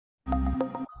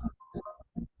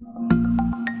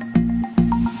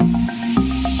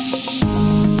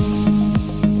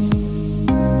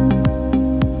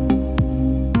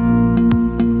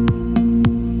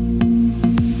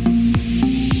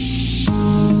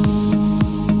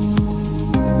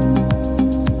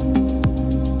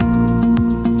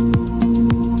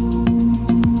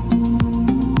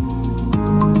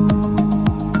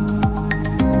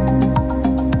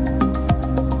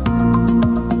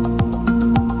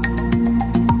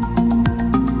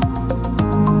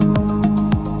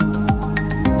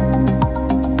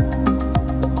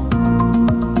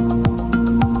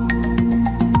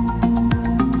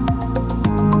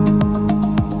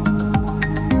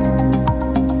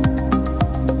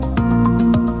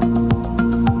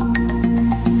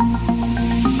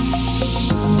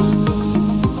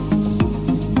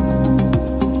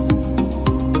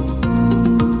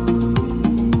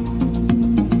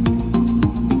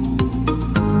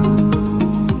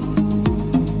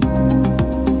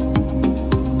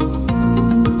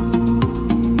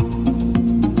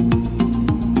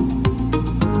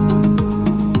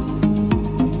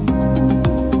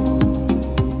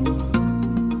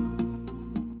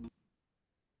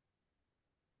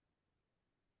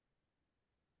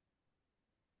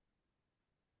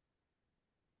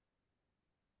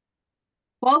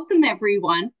Welcome,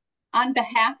 everyone. On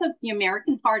behalf of the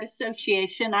American Heart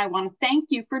Association, I want to thank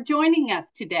you for joining us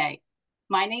today.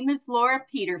 My name is Laura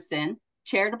Peterson,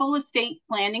 Charitable Estate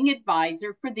Planning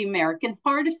Advisor for the American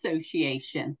Heart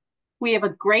Association. We have a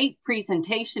great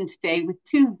presentation today with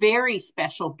two very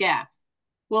special guests.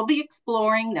 We'll be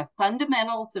exploring the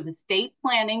fundamentals of estate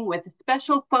planning with a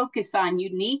special focus on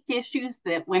unique issues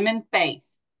that women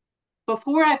face.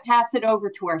 Before I pass it over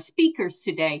to our speakers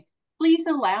today, please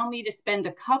allow me to spend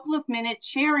a couple of minutes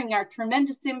sharing our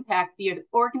tremendous impact the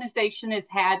organization has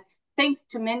had thanks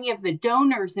to many of the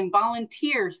donors and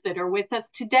volunteers that are with us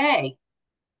today.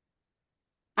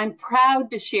 I'm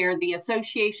proud to share the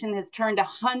association has turned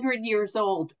 100 years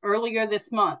old earlier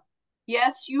this month.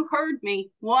 Yes, you heard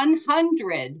me,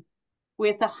 100.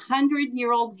 With a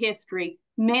 100-year-old history,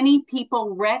 many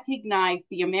people recognize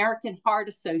the American Heart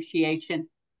Association,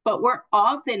 but we're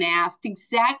often asked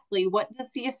exactly what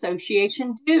does the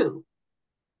association do?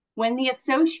 When the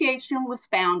association was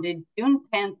founded, June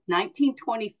 10th,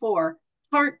 1924,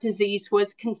 heart disease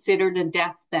was considered a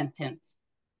death sentence.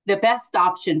 The best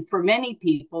option for many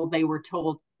people, they were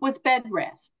told, was bed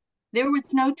rest. There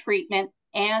was no treatment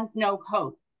and no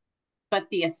hope. But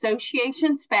the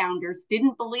association's founders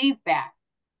didn't believe that.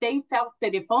 They felt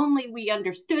that if only we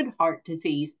understood heart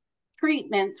disease,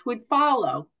 treatments would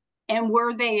follow. And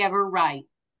were they ever right?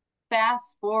 Fast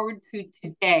forward to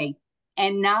today,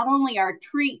 and not only are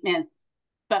treatments,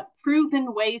 but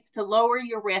proven ways to lower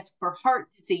your risk for heart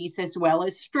disease as well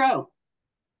as stroke.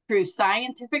 Through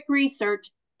scientific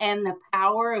research and the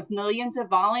power of millions of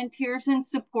volunteers and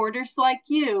supporters like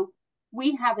you,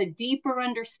 we have a deeper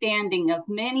understanding of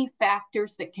many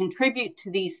factors that contribute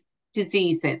to these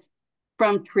diseases,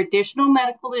 from traditional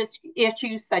medical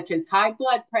issues such as high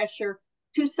blood pressure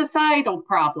to societal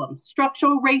problems,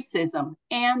 structural racism,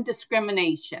 and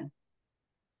discrimination.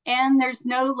 And there's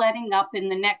no letting up in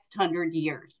the next 100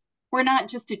 years. We're not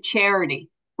just a charity.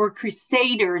 We're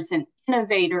crusaders and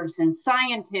innovators and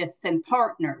scientists and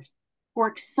partners. We're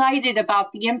excited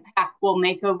about the impact we'll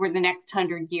make over the next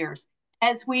 100 years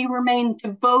as we remain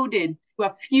devoted to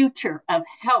a future of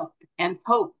health and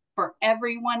hope for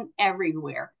everyone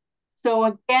everywhere. So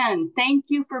again, thank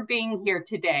you for being here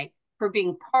today, for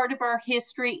being part of our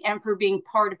history and for being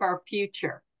part of our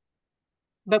future.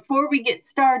 Before we get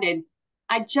started,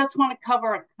 I just want to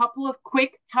cover a couple of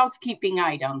quick housekeeping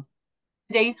items.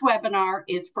 Today's webinar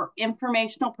is for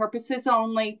informational purposes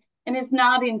only and is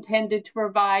not intended to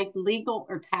provide legal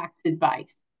or tax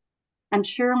advice. I'm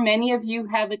sure many of you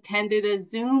have attended a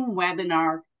Zoom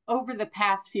webinar over the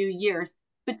past few years,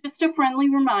 but just a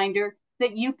friendly reminder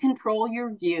that you control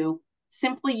your view.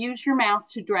 Simply use your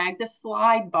mouse to drag the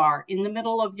slide bar in the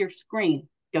middle of your screen.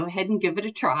 Go ahead and give it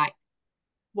a try.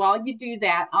 While you do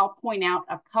that, I'll point out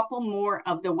a couple more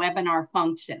of the webinar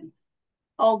functions.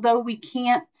 Although we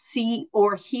can't see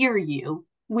or hear you,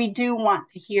 we do want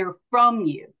to hear from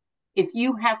you. If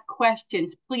you have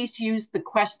questions, please use the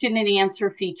question and answer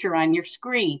feature on your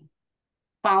screen.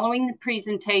 Following the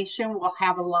presentation, we'll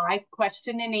have a live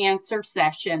question and answer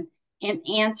session and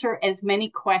answer as many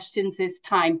questions as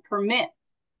time permits.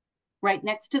 Right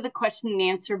next to the question and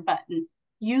answer button,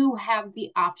 you have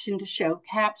the option to show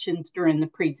captions during the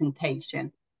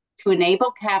presentation. To enable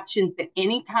captions at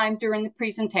any time during the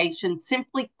presentation,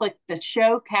 simply click the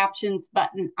Show Captions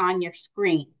button on your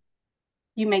screen.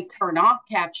 You may turn off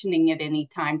captioning at any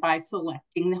time by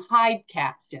selecting the hide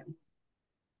caption.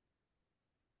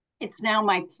 It's now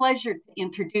my pleasure to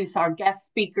introduce our guest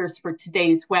speakers for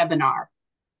today's webinar.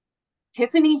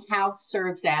 Tiffany House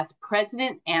serves as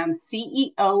President and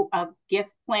CEO of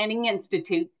Gift Planning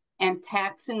Institute and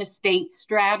Tax and Estate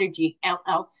Strategy,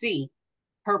 LLC.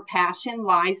 Her passion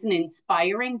lies in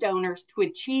inspiring donors to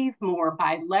achieve more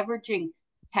by leveraging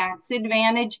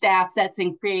tax-advantaged assets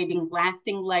and creating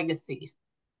lasting legacies.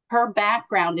 Her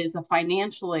background as a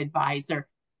financial advisor.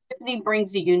 Tiffany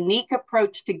brings a unique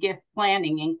approach to gift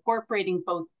planning, incorporating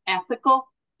both ethical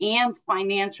and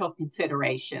financial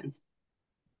considerations.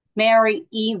 Mary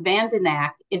E.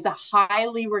 Vandenack is a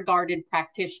highly regarded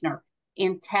practitioner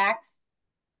in tax,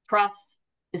 trusts,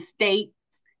 estates,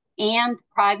 and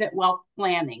private wealth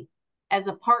planning. As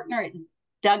a partner at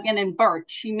Duggan and Birch,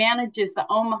 she manages the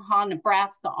Omaha,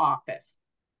 Nebraska office.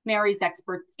 Mary's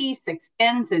expertise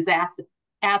extends as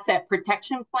asset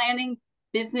protection planning,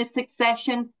 business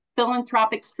succession,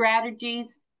 philanthropic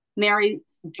strategies. Mary's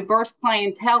diverse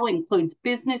clientele includes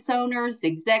business owners,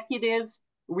 executives,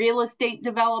 real estate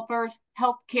developers,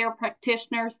 healthcare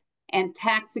practitioners, and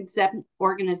tax-exempt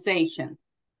organizations.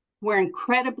 We're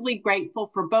incredibly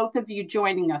grateful for both of you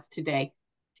joining us today.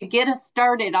 To get us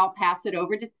started, I'll pass it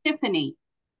over to Tiffany.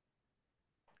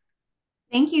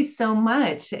 Thank you so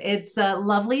much. It's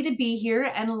lovely to be here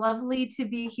and lovely to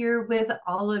be here with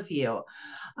all of you.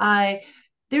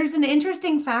 There's an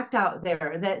interesting fact out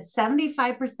there that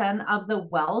 75% of the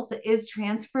wealth is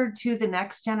transferred to the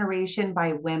next generation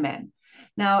by women.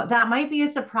 Now, that might be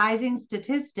a surprising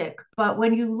statistic, but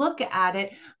when you look at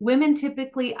it, women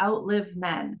typically outlive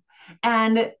men.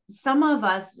 And some of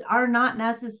us are not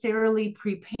necessarily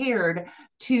prepared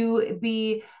to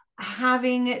be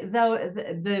having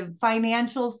the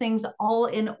financial things all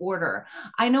in order.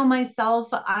 I know myself,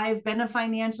 I've been a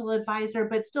financial advisor,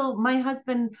 but still my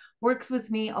husband works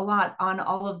with me a lot on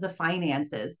all of the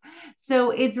finances. So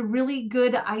it's a really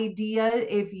good idea,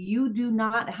 if you do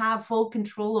not have full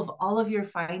control of all of your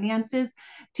finances,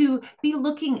 to be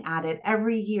looking at it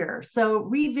every year. So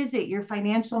revisit your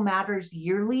financial matters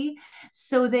yearly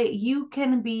so that you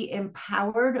can be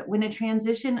empowered when a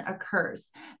transition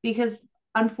occurs, because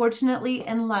unfortunately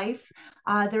in life,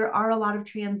 there are a lot of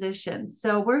transitions.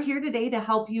 So we're here today to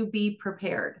help you be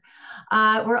prepared.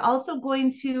 We're also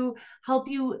going to help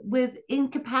you with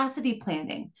incapacity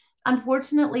planning.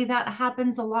 Unfortunately, that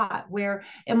happens a lot, where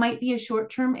it might be a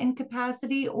short-term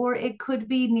incapacity or it could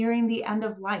be nearing the end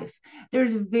of life.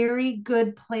 There's very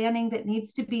good planning that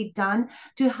needs to be done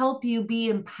to help you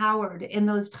be empowered in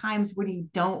those times when you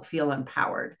don't feel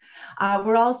empowered.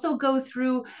 We'll also go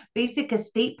through basic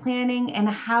estate planning and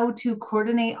how to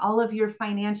coordinate all of your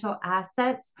financial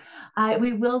assets.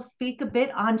 We will speak a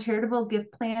bit on charitable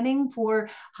gift planning for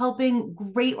helping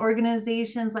great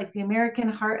organizations like the American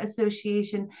Heart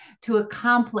Association to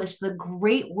accomplish the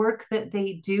great work that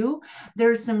they do.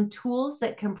 There's some tools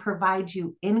that can provide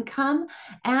you income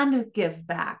and give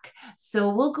back. So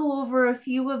we'll go over a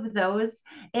few of those,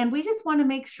 and we just want to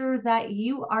make sure that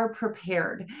you are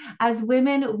prepared. As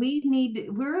women,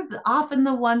 we're often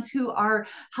the ones who are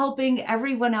helping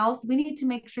everyone else. We need to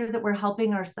make sure that we're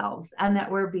helping ourselves and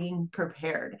that we're being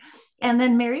prepared. And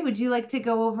then Mary, would you like to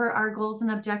go over our goals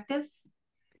and objectives?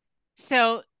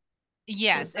 So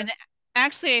yes, and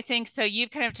actually I think so.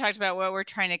 You've kind of talked about what we're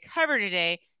trying to cover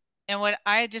today. And what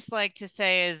I just like to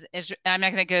say is I'm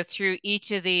not going to go through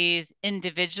each of these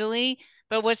individually,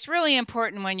 but what's really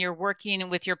important when you're working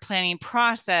with your planning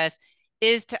process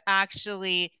is to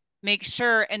actually make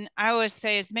sure, and I always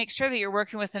say is make sure that you're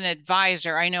working with an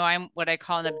advisor. I know I'm what I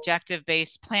call an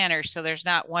objective-based planner, so there's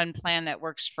not one plan that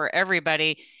works for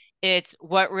everybody. It's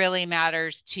what really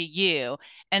matters to you.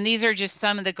 And these are just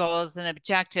some of the goals and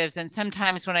objectives. And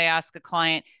sometimes when I ask a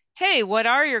client, hey, what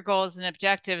are your goals and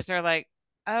objectives? They're like,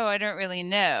 oh, I don't really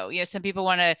know. Some people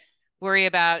want to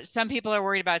some people are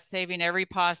worried about saving every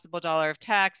possible dollar of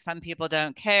tax. Some people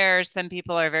don't care. Some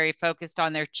people are very focused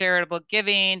on their charitable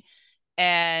giving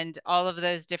and all of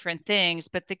those different things.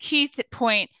 But the key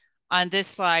point on this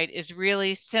slide is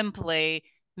really simply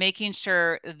making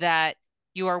sure that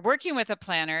you are working with a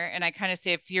planner. And I kind of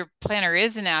say, if your planner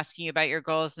isn't asking you about your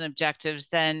goals and objectives,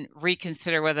 then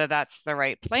reconsider whether that's the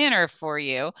right planner for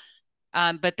you.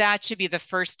 But that should be the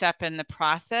first step in the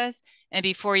process. And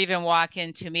before you even walk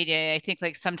into a meeting, I think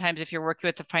like sometimes if you're working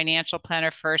with the financial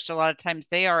planner first, a lot of times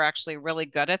they are actually really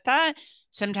good at that.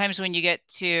 Sometimes when you get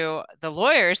to the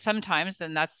lawyers, sometimes,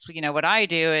 and that's, what I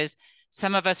do is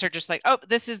some of us are just like, oh,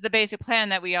 this is the basic plan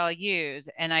that we all use.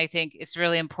 And I think it's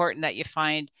really important that you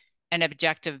find an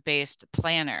objective-based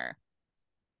planner.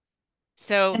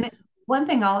 So one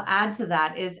thing I'll add to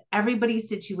that is everybody's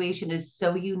situation is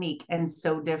so unique and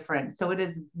so different. So it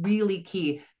is really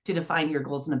key to define your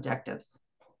goals and objectives.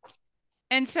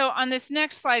 And so on this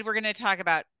next slide, we're going to talk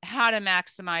about how to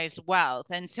maximize wealth.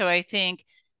 And so I think,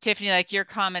 Tiffany, like your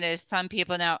comment is some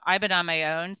people now, I've been on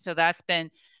my own, so that's been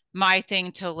my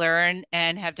thing to learn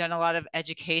and have done a lot of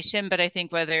education. But I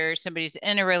think whether somebody's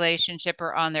in a relationship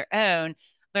or on their own,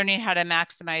 learning how to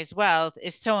maximize wealth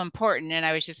is so important. And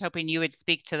I was just hoping you would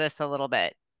speak to this a little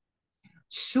bit.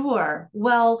 Sure.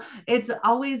 Well, it's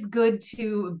always good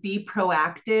to be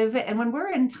proactive. And when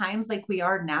we're in times like we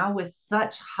are now with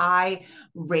such high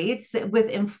rates, with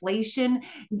inflation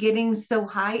getting so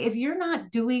high, if you're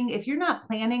not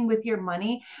planning with your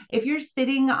money, if you're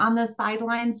sitting on the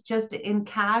sidelines just in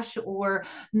cash or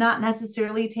not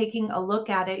necessarily taking a look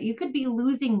at it, you could be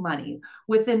losing money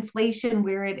with inflation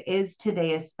where it is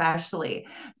today, especially.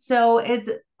 So it's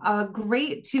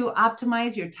great to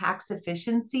optimize your tax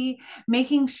efficiency,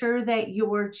 making sure that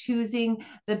you're choosing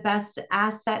the best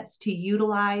assets to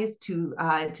utilize to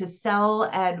sell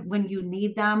and when you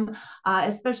need them,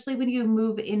 especially when you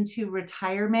move into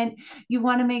retirement. You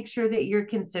want to make sure that you're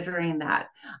considering that.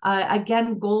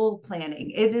 Again, goal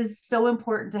planning. It is so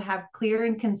important to have clear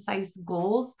and concise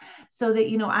goals so that,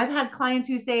 I've had clients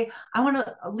who say, I want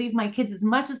to leave my kids as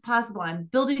much as possible. I'm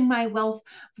building my wealth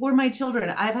for my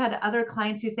children. I've had other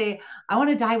clients who say, I want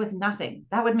to die with nothing.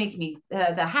 That would make me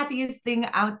the happiest thing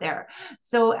out there.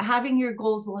 So having your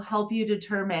goals will help you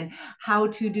determine how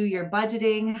to do your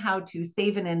budgeting, how to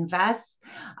save and invest.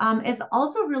 It's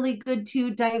also really good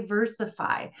to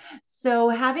diversify. So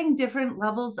having different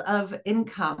levels of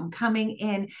income coming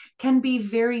in can be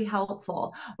very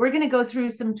helpful. We're going to go through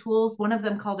some tools, one of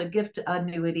them called a gift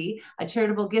annuity, a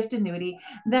charitable gift annuity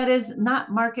that is not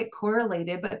market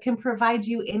correlated, but can provide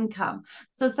you income.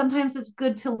 So sometimes it's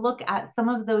good to look at some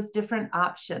of those different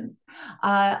options.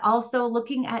 Also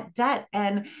looking at debt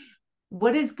and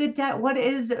what is good debt? What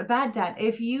is bad debt?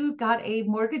 If you got a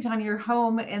mortgage on your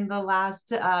home in the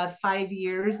last 5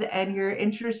 years and your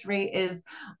interest rate is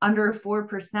under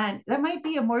 4%, that might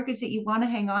be a mortgage that you want to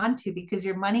hang on to because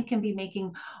your money can be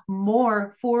making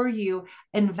more for you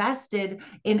invested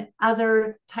in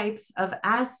other types of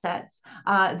assets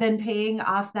than paying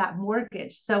off that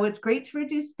mortgage. So it's great to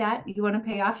reduce debt. You want to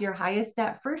pay off your highest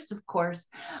debt first, of course,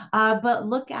 but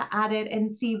look at it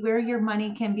and see where your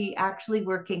money can be actually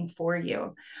working for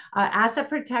you. Asset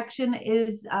protection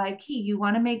is key. You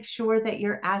want to make sure that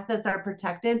your assets are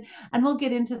protected. And we'll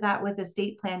get into that with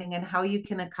estate planning and how you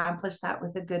can accomplish that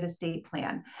with a good estate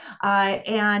plan.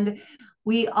 And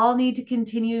we all need to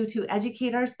continue to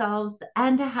educate ourselves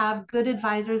and to have good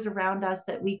advisors around us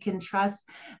that we can trust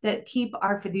that keep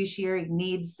our fiduciary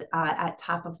needs at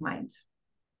top of mind.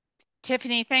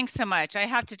 Tiffany, thanks so much. I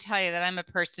have to tell you that I'm a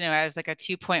person who has like a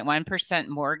 2.1%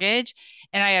 mortgage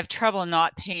and I have trouble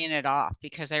not paying it off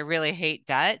because I really hate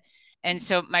debt. And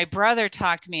so my brother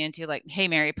talked me into like, hey,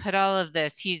 Mary, put all of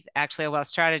this. He's actually a wealth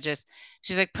strategist.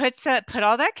 She's like, put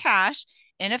all that cash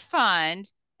in a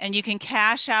fund and you can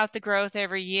cash out the growth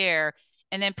every year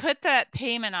and then put that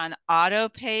payment on auto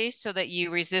pay so that you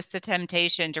resist the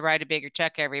temptation to write a bigger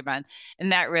check every month.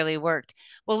 And that really worked.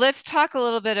 Well, let's talk a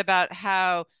little bit about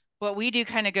how what we do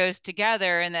kind of goes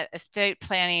together and that estate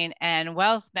planning and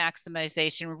wealth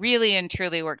maximization really and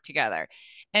truly work together.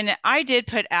 And I did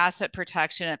put asset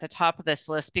protection at the top of this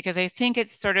list because I think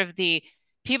it's sort of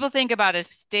people think about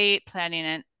estate planning,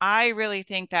 and I really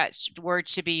think that word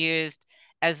should be used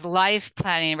as life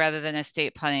planning rather than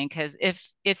estate planning, because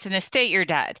if it's an estate, you're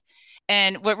dead.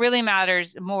 And what really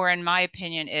matters more, in my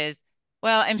opinion, is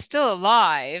well, I'm still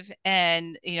alive.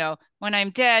 And, when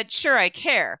I'm dead, sure, I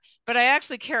care, but I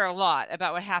actually care a lot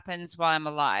about what happens while I'm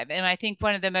alive. And I think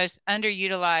one of the most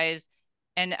underutilized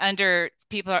and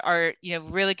people are,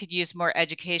 really could use more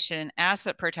education and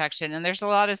asset protection. And there's a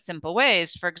lot of simple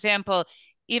ways. For example,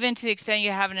 even to the extent you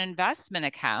have an investment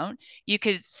account, you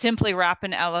could simply wrap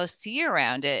an LLC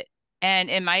around it.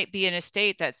 And it might be an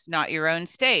estate that's not your own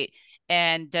state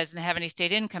and doesn't have any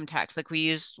state income tax. Like we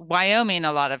use Wyoming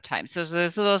a lot of times. So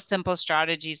there's little simple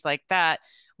strategies like that,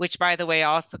 which by the way,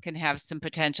 also can have some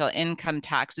potential income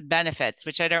tax benefits,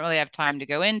 which I don't really have time to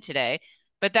go in today.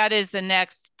 But that is the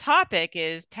next topic,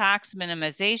 is tax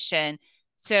minimization.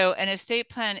 So an estate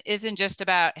plan isn't just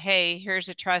about, hey, here's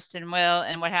a trust and will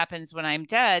and what happens when I'm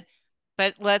dead.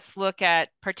 But let's look at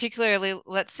particularly,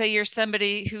 let's say you're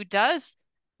somebody who does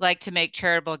like to make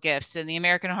charitable gifts and the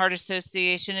American Heart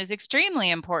Association is extremely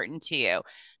important to you.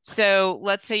 So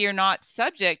let's say you're not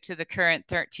subject to the current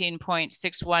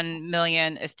 13.61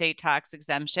 million estate tax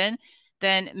exemption,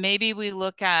 then maybe we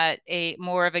look at a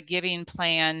more of a giving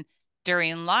plan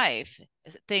during life,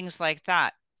 things like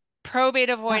that. Probate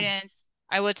avoidance,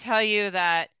 I will tell you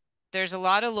that there's a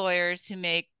lot of lawyers who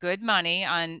make good money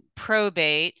on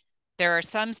probate. There are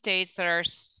some states that are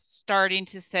starting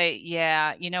to say,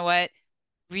 yeah, you know what,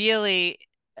 really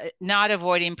not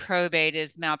avoiding probate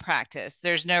is malpractice.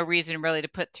 There's no reason really to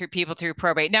put people through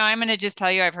probate. Now, I'm going to just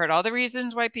tell you, I've heard all the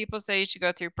reasons why people say you should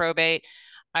go through probate.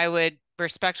 I would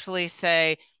respectfully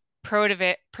say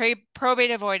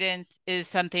probate avoidance is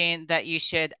something that you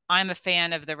should. I'm a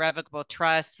fan of the revocable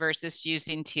trust versus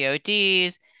using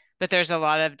TODs, but there's a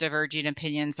lot of diverging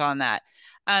opinions on that.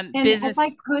 And if I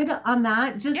could on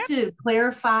that, just to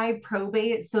clarify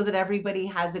probate so that everybody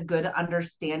has a good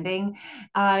understanding,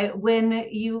 when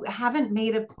you haven't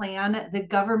made a plan, the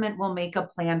government will make a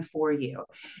plan for you.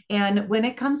 And when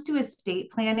it comes to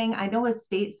estate planning, I know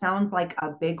estate sounds like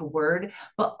a big word,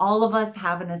 but all of us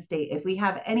have an estate. If we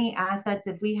have any assets,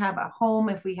 if we have a home,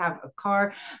 if we have a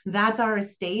car, that's our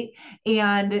estate.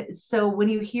 And so when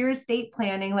you hear estate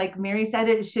planning, like Mary said,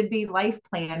 it should be life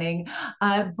planning,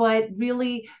 but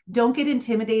really, don't get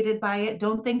intimidated by it.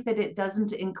 Don't think that it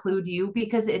doesn't include you,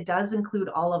 because it does include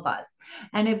all of us.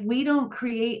 And if we don't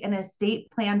create an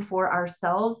estate plan for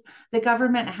ourselves, the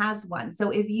government has one.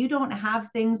 So if you don't have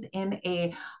things in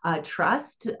a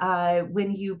trust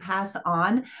when you pass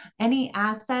on, any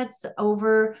assets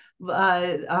over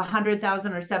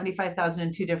 100,000 or 75,000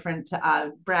 in two different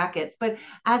brackets, but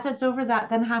assets over that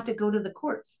then have to go to the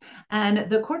courts. And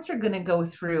the courts are going to go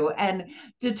through and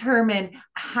determine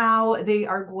how they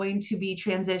are going to be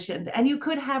transitioned. And you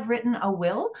could have written a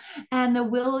will, and the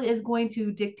will is going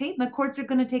to dictate, and the courts are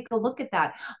going to take a look at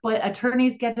that. But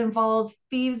attorneys get involved,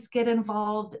 fees get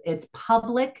involved. It's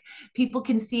public. People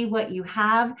can see what you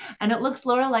have. And it looks,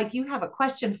 Laura, like you have a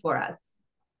question for us.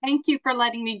 Thank you for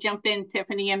letting me jump in,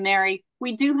 Tiffany and Mary.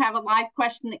 We do have a live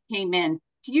question that came in.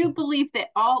 Do you believe that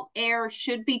all heirs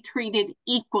should be treated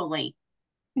equally?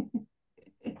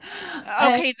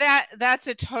 Okay, that's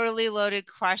a totally loaded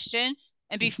question.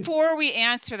 And before we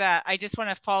answer that, I just want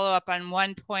to follow up on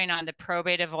one point on the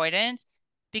probate avoidance,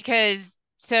 because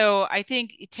so I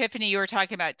think, Tiffany, you were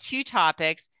talking about two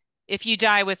topics. If you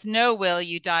die with no will,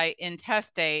 you die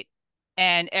intestate,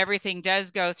 and everything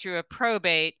does go through a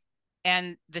probate,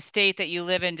 and the state that you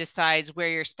live in decides where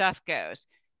your stuff goes.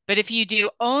 But if you do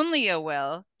only a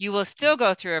will, you will still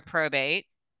go through a probate,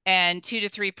 and 2 to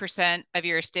 3% of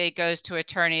your estate goes to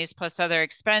attorneys plus other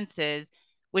expenses,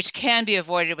 which can be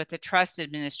avoided with the trust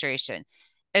administration.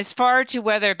 As far to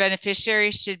whether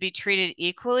beneficiaries should be treated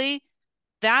equally,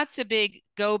 that's a big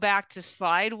go back to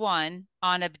slide 1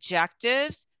 on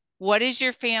objectives. What is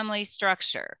your family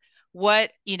structure?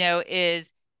 What,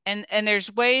 is, and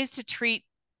there's ways to treat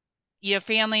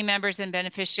family members and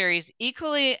beneficiaries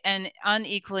equally and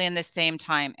unequally in the same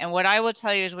time. And what I will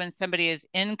tell you is, when somebody is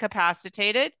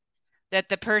incapacitated, that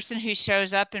the person who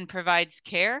shows up and provides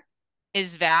care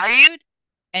is valued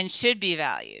and should be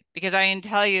valued. Because I can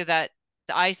tell you that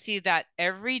I see that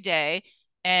every day,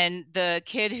 and the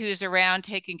kid who's around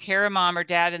taking care of mom or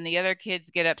dad and the other kids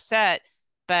get upset,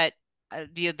 but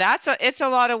it's a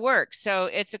lot of work. So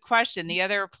it's a question. The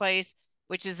other place,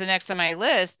 which is the next on my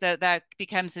list, that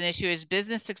becomes an issue, is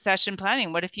business succession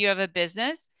planning. What if you have a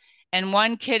business and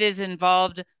one kid is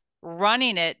involved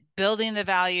running it, building the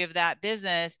value of that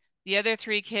business? The other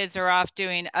 3 kids are off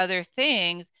doing other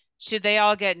things. Should they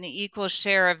all get an equal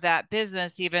share of that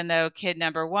business, even though kid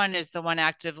number 1 is the one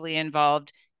actively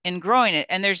involved in growing it?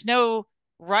 And there's no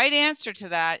right answer to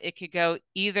that. It could go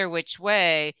either which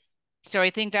way. So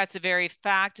I think that's a very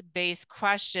fact-based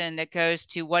question that goes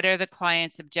to, what are the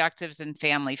client's objectives and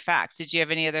family facts? Did you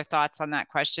have any other thoughts on that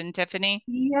question, Tiffany?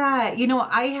 Yeah,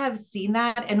 I have seen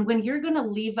that. And when you're going to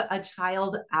leave a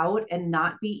child out and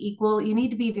not be equal, you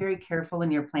need to be very careful in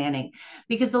your planning,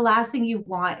 because the last thing you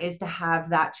want is to have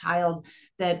that child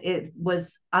that it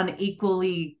was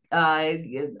unequally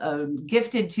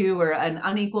gifted to, or an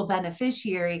unequal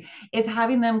beneficiary, is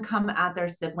having them come at their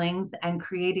siblings and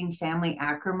creating family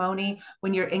acrimony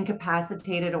when you're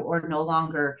incapacitated or no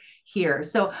longer here.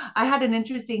 So I had an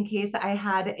interesting case. I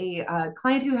had a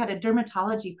client who had a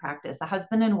dermatology practice, a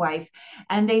husband and wife,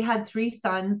 and they had 3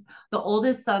 sons. The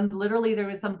oldest son, literally, there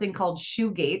was something called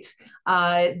Shoegate.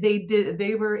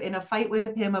 They were in a fight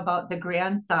with him about the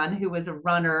grandson, who was a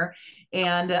runner,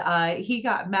 and he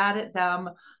got mad at them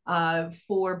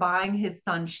for buying his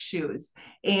son shoes.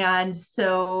 And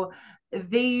so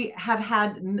they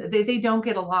don't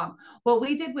get along. What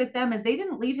we did with them is, they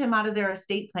didn't leave him out of their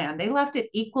estate plan. They left it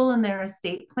equal in their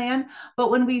estate plan. But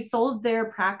when we sold their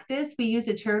practice, we used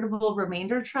a charitable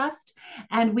remainder trust,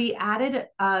 and we added,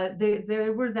 they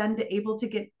were then able to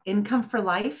get income for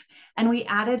life, and we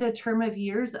added a term of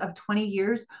years of 20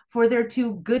 years for their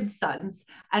two good sons,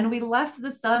 and we left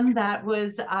the son that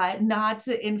was not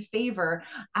in favor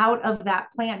out of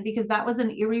that plan because that was an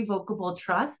irrevocable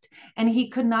trust and he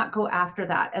could not go after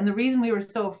that. And the reason we were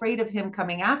so afraid of him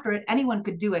coming after it, anyone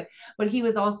could do it, but he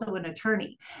was also an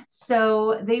attorney,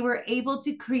 so they were able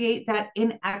to create that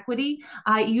inequity,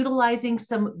 utilizing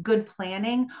some good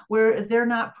planning where they're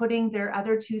not putting their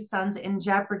other two sons in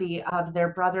jeopardy of their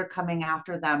brother coming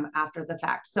after them after the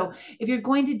fact. So if you're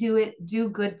going to do it, do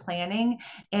good planning.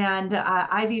 And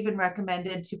I've even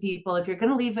recommended to people, if you're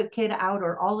going to leave a kid out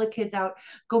or all the kids out,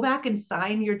 go back and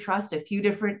sign your trust a few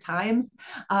different times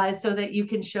so that you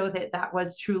can show that that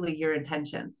was truly your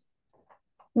intentions.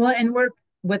 Well, and work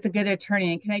with a good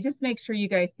attorney. And can I just make sure you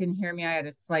guys can hear me? I had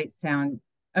a slight sound.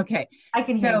 Okay. I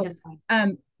can hear you just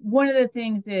fine. One of the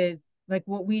things is, like,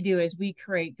 what we do is we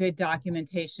create good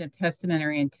documentation of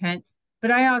testamentary intent. But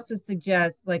I also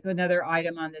suggest, like, another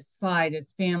item on this slide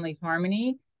is family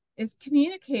harmony, is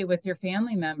communicate with your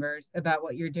family members about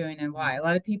what you're doing and why. A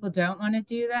lot of people don't want to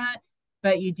do that,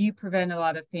 but you do prevent a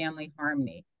lot of family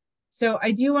harmony. So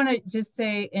I do want to just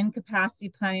say incapacity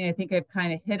planning. I think I've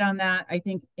kind of hit on that. I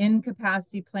think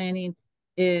incapacity planning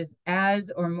is as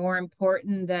or more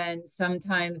important than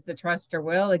sometimes the trust or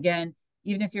will. Again,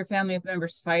 even if your family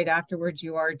members fight afterwards,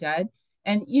 you are dead.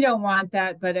 And you don't want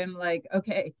that, but I'm like,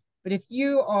 okay, but if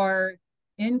you are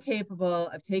incapable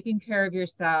of taking care of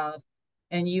yourself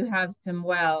and you have some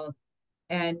wealth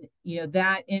and, you know,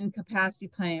 that incapacity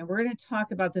plan, we're going to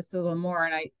talk about this a little more.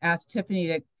 And I asked Tiffany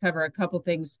to cover a couple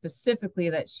things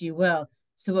specifically that she will.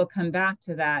 So we'll come back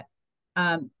to that.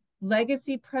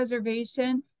 Legacy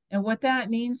preservation and what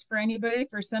that means for anybody.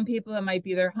 For some people, it might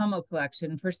be their Hummel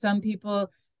collection. For some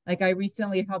people, like I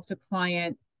recently helped a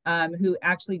client who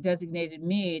actually designated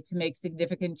me to make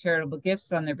significant charitable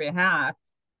gifts on their behalf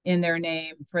in their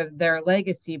name for their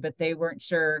legacy, but they weren't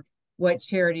sure what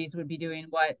charities would be doing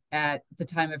what at the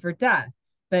time of her death.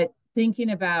 But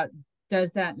thinking about,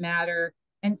 does that matter?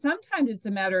 And sometimes it's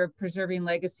a matter of preserving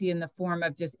legacy in the form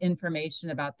of just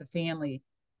information about the family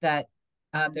that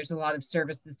there's a lot of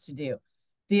services to do.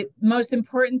 The most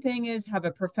important thing is have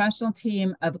a professional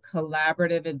team of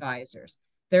collaborative advisors.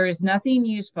 There is nothing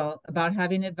useful about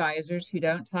having advisors who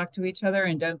don't talk to each other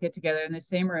and don't get together in the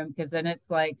same room, because then it's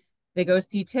like they go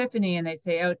see Tiffany and they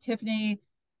say, oh, Tiffany,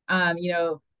 you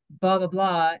know, blah, blah,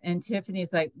 blah. And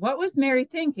Tiffany's like, what was Mary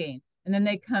thinking? And then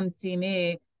they come see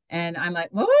me and I'm like,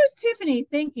 well, what was Tiffany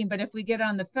thinking? But if we get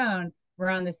on the phone, we're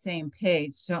on the same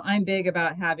page. So I'm big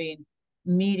about having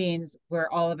meetings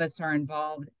where all of us are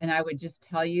involved. And I would just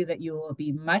tell you that you will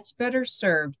be much better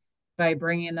served by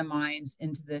bringing the minds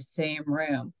into the same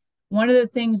room. One of the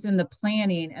things in the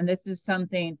planning, and this is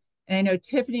something, and I know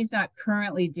Tiffany's not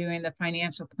currently doing the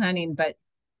financial planning, but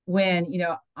when, you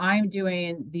know, I'm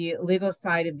doing the legal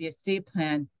side of the estate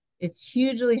plan, it's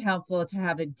hugely helpful to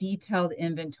have a detailed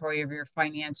inventory of your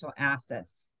financial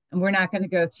assets. And we're not going to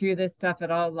go through this stuff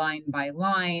at all line by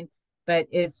line, but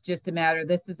it's just a matter,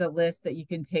 this is a list that you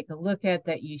can take a look at,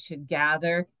 that you should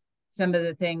gather. Some of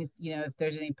the things, you know, if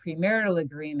there's any premarital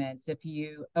agreements, if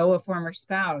you owe a former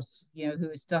spouse, you know,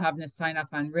 who is still having to sign off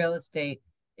on real estate,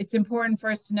 it's important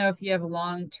for us to know if you have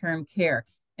long-term care.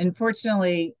 And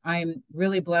fortunately, I'm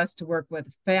really blessed to work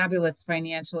with fabulous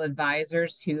financial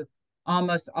advisors who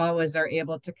almost always are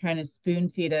able to kind of spoon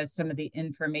feed us some of the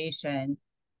information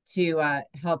to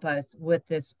help us with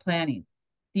this planning.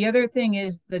 The other thing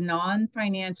is the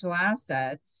non-financial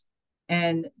assets.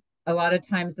 And a lot of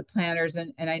times the planners,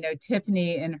 and I know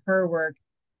Tiffany in her work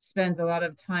spends a lot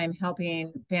of time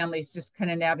helping families just kind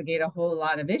of navigate a whole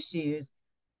lot of issues,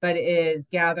 but is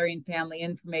gathering family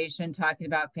information, talking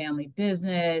about family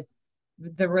business,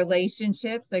 the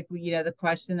relationships, like, you know, the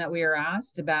question that we were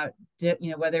asked about,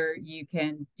 you know, whether you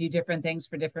can do different things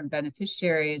for different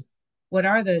beneficiaries. What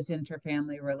are those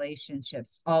interfamily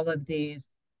relationships? All of these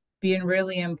being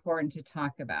really important to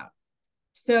talk about.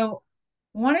 So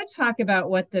I want to talk about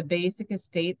what the basic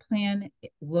estate plan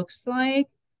looks like.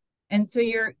 And so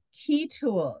your key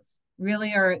tools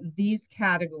really are these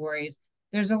categories.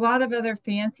 There's a lot of other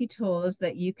fancy tools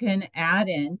that you can add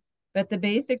in, but the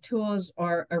basic tools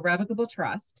are irrevocable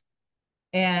trust.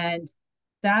 And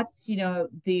that's, you know,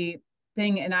 the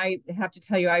thing. And I have to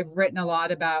tell you, I've written a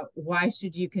lot about why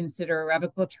should you consider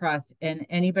irrevocable trust. And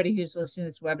anybody who's listening to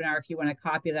this webinar, if you want to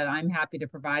copy that, I'm happy to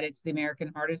provide it to the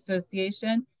American Heart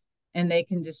Association and they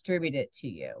can distribute it to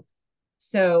you.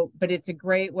 So, but it's a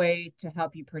great way to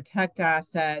help you protect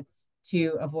assets,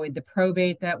 to avoid the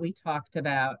probate that we talked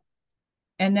about.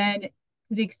 And then to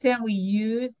the extent we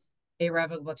use a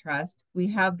irrevocable trust,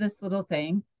 we have this little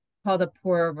thing called a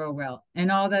pour over will.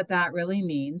 And all that that really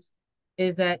means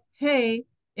is that, hey,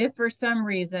 if for some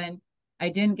reason I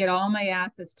didn't get all my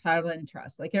assets titled in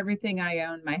trust, like everything I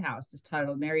own, my house is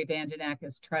titled Mary Vanden Eck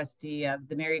as trustee of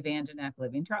the Mary Vanden Eck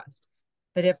Living Trust.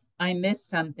 But if I miss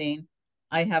something,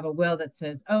 I have a will that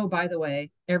says, oh, by the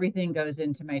way, everything goes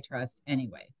into my trust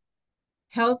anyway.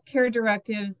 Healthcare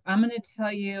directives, I'm going to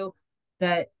tell you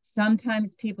that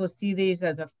sometimes people see these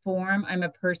as a form. I'm a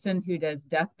person who does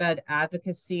deathbed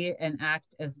advocacy and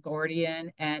act as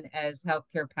guardian and as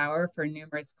healthcare power for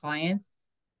numerous clients.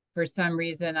 For some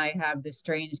reason, I have the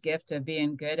strange gift of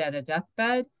being good at a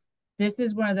deathbed. This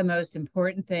is one of the most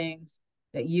important things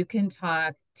that you can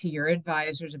talk to your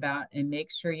advisors about and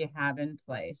make sure you have in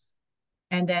place.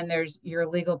 And then there's your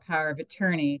legal power of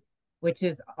attorney, which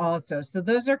is also, so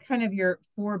those are kind of your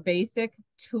 4 basic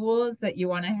tools that you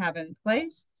want to have in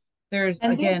place. There's,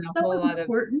 and again, a whole lot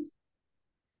important.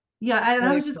 Yeah, and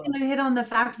I was just cool. going to hit on the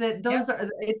fact that those are,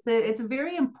 it's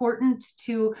very important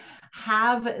to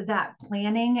have that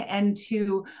planning and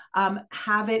to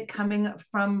have it coming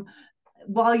from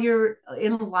while you're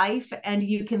in life and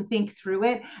you can think through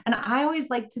it. And I always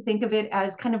like to think of it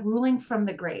as kind of ruling from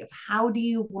the grave. How do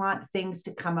you want things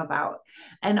to come about?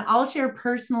 And I'll share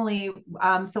personally.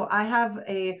 So I have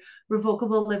a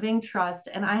revocable living trust,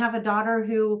 and I have a daughter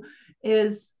who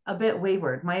is a bit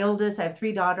wayward. My oldest, I have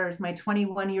 3 daughters. My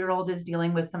 21-year-old is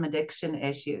dealing with some addiction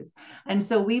issues. And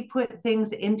so we put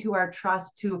things into our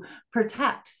trust to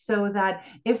protect, so that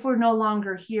if we're no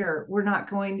longer here,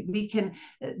 we can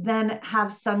then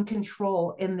have some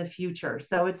control in the future.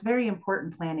 So it's very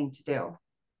important planning to do.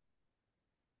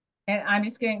 And I'm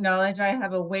just going to acknowledge I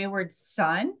have a wayward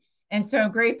son. And so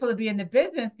I'm grateful to be in the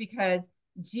business because,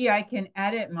 gee, I can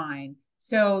edit mine.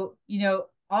 So,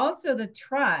 also the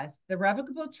trust, the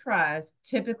revocable trust,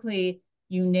 typically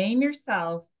you name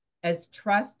yourself as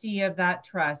trustee of that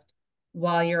trust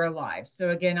while you're alive. So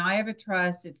again, I have a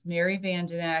trust. It's Mary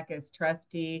Vanden Eck as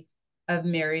trustee of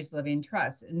Mary's Living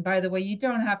Trust. And by the way, you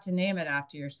don't have to name it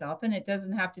after yourself, and it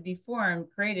doesn't have to be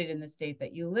created in the state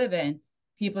that you live in.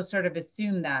 People sort of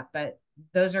assume that, but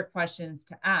those are questions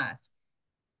to ask.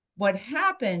 What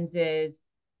happens is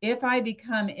if I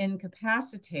become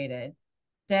incapacitated,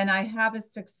 then I have a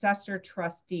successor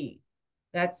trustee.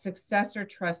 That successor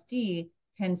trustee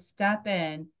can step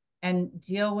in and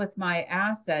deal with my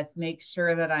assets, make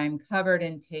sure that I'm covered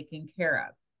and taken care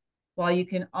of. While you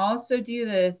can also do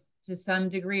this to some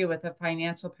degree with a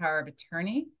financial power of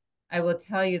attorney, I will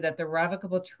tell you that the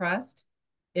revocable trust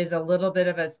is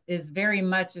is very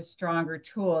much a stronger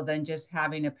tool than just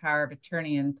having a power of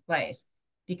attorney in place,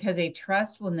 because a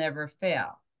trust will never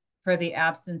fail for the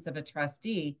absence of a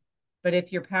trustee. But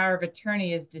if your power of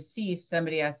attorney is deceased,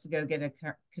 somebody has to go get a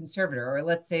conservator, or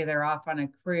let's say they're off on a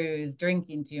cruise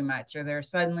drinking too much, or they're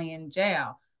suddenly in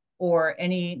jail, or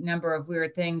any number of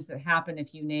weird things that happen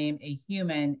if you name a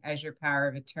human as your power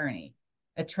of attorney.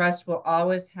 A trust will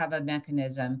always have a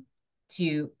mechanism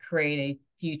to create a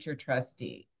future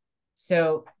trustee.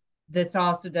 So this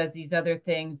also does these other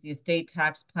things, the estate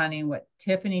tax planning, what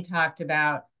Tiffany talked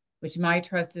about, which my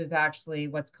trust is actually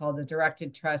what's called a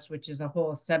directed trust, which is a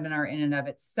whole seminar in and of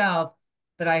itself.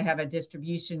 But I have a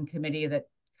distribution committee that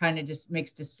kind of just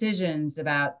makes decisions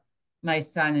about my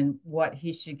son and what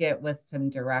he should get with some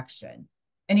direction.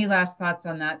 Any last thoughts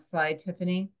on that slide,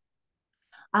 Tiffany?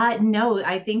 No,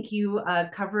 I think you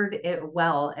covered it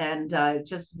well, and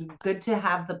just good to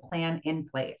have the plan in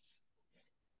place.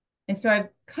 And so I've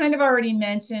kind of already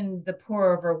mentioned the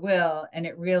pour over will, and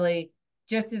it really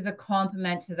just as a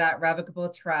complement to that revocable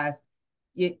trust,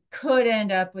 it could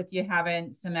end up with you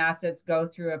having some assets go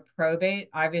through a probate.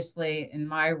 Obviously, in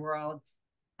my world,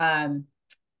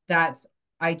 that's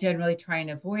I generally try and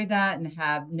avoid that and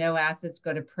have no assets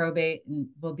go to probate, and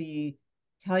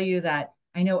tell you that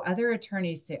I know other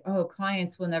attorneys say, oh,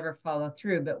 clients will never follow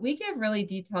through, but we give really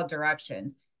detailed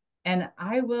directions. And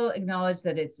I will acknowledge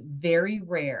that it's very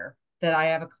rare that I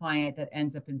have a client that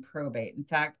ends up in probate. In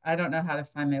fact, I don't know how to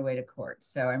find my way to court.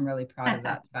 So I'm really proud of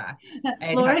that fact.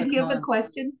 Laura, do you have a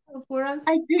question for us?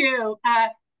 I do.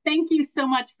 Thank you so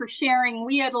much for sharing.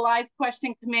 We had a live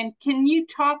question come in. Can you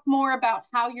talk more about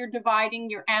how you're dividing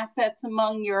your assets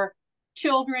among your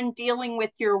children, dealing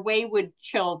with your wayward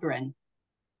children?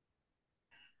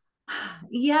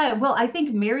 Yeah, well, I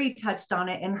think Mary touched on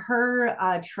it in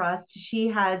her trust. She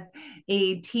has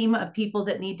a team of people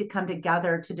that need to come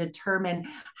together to determine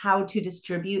how to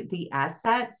distribute the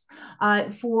assets.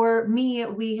 For me,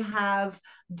 we have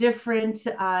different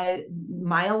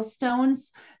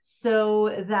milestones so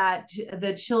that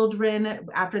the children,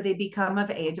 after they become of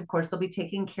age, of course, they'll be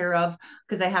taken care of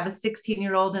because I have a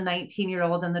 16-year-old, a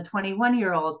 19-year-old, and the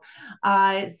 21-year-old.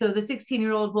 So the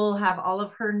 16-year-old will have all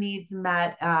of her needs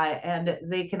met, and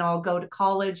they can all go to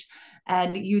college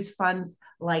and use funds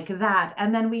like that.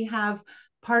 And then we have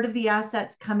part of the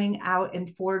assets coming out in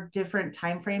 4 different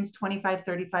timeframes: 25,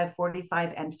 35,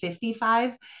 45, and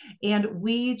 55. And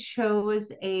we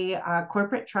chose a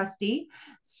corporate trustee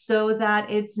so that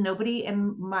it's nobody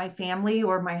in my family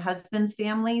or my husband's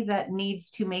family that needs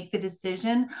to make the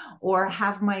decision or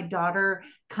have my daughter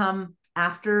come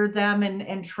after them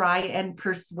and try and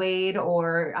persuade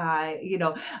or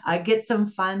get some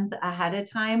funds ahead of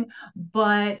time.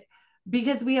 But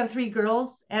because we have 3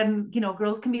 girls and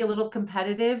girls can be a little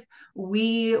competitive,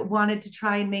 we wanted to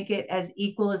try and make it as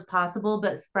equal as possible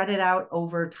but spread it out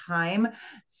over time.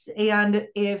 And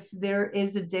if there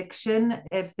is addiction,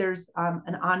 if there's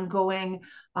an ongoing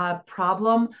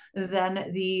problem,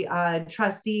 then the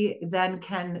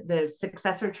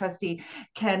successor trustee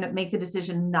can make the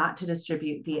decision not to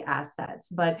distribute the assets.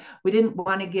 But we didn't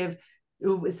want to give,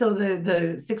 so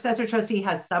the successor trustee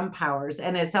has some powers,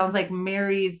 and it sounds like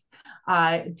Mary's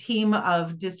team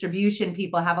of distribution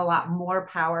people have a lot more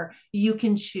power. You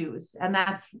can choose, and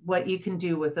that's what you can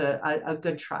do with a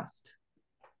good trust.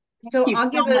 So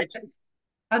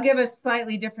I'll give a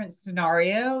slightly different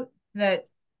scenario that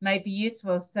might be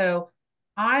useful. So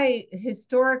I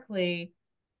historically,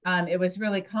 it was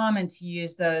really common to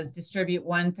use those distribute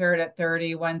 1/3 at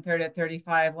 30, 1/3 at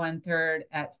 35, 1/3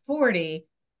 at 40.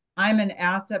 I'm an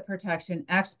asset protection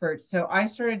expert. So I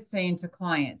started saying to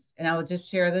clients, and I will just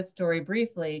share this story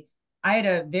briefly. I had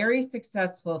a very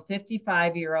successful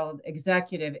 55-year-old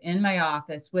executive in my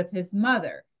office with his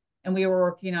mother, and we were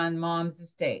working on mom's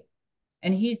estate.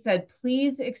 And he said,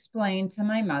 please explain to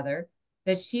my mother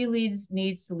that she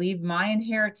needs to leave my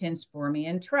inheritance for me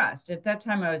in trust. At that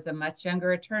time, I was a much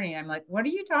younger attorney. I'm like, what are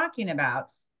you talking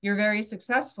about? You're very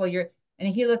successful. And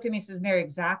he looked at me and says, Mary,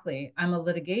 exactly. I'm a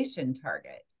litigation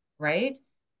target, right?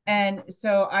 And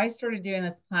so I started doing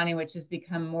this planning, which has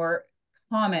become more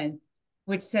common,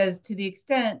 which says to the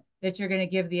extent that you're going to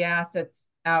give the assets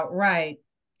outright,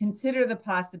 consider the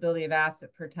possibility of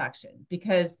asset protection.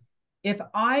 Because if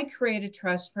I create a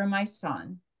trust for my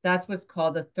son, that's what's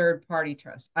called a third-party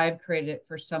trust. I've created it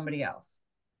for somebody else.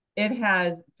 It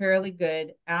has fairly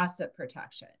good asset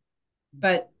protection.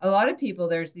 But a lot of people,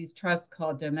 there's these trusts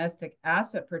called domestic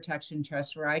asset protection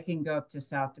trusts where I can go up to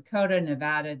South Dakota,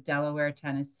 Nevada, Delaware,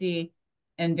 Tennessee,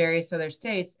 and various other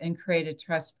states and create a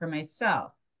trust for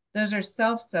myself. Those are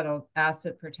self-settled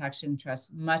asset protection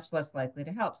trusts, much less likely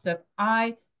to help. So if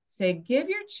I say, give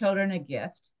your children a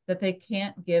gift that they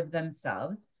can't give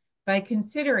themselves by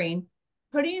considering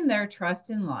putting their trust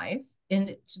in life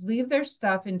and leave their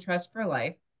stuff in trust for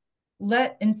life,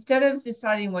 instead of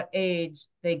deciding what age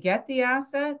they get the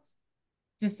assets,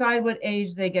 decide what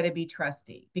age they get to be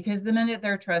trustee. Because the minute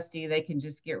they're trustee, they can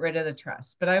just get rid of the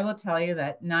trust. But I will tell you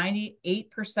that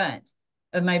 98%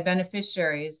 of my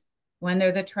beneficiaries, when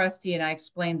they're the trustee and I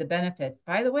explain the benefits,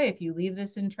 by the way, if you leave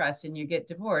this in trust and you get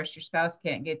divorced, your spouse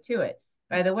can't get to it.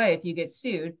 By the way, if you get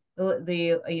sued,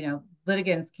 the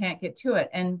litigants can't get to it.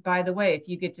 And by the way, if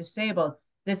you get disabled,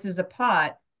 this is a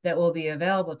pot that will be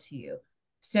available to you.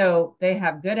 So they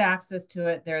have good access to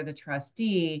it. They're the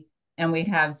trustee. And we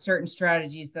have certain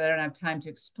strategies that I don't have time to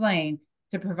explain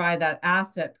to provide that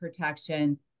asset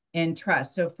protection in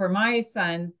trust. So for my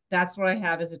son, that's what I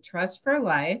have as a trust for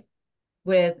life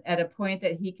at a point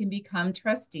that he can become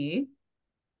trustee.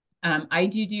 I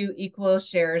do equal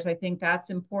shares. I think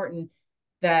that's important,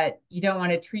 that you don't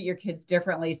want to treat your kids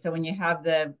differently. So when you have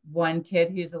the one kid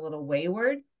who's a little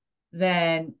wayward,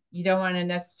 then you don't want to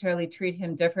necessarily treat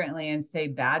him differently and say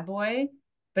bad boy.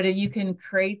 But if you can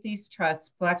create these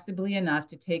trusts flexibly enough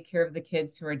to take care of the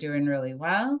kids who are doing really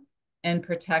well and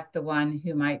protect the one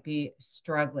who might be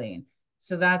struggling.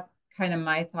 So that's kind of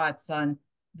my thoughts on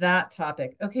that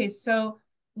topic. Okay, so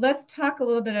let's talk a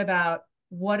little bit about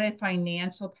what a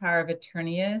financial power of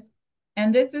attorney is.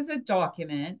 And this is a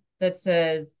document that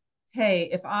says, hey,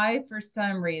 if I, for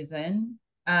some reason,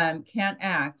 can't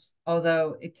act,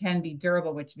 although it can be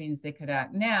durable, which means they could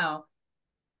act now.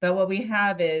 But what we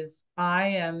have is I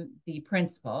am the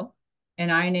principal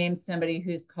and I name somebody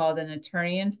who's called an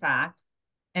attorney in fact,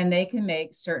 and they can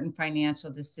make certain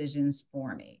financial decisions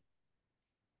for me.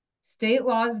 State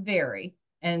laws vary.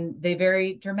 And they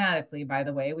vary dramatically, by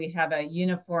the way. We have a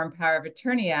Uniform Power of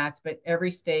Attorney Act, but every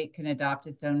state can adopt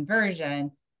its own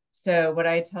version. So what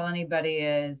I tell anybody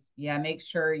is, yeah, make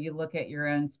sure you look at your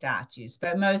own statutes.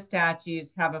 But most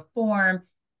statutes have a form.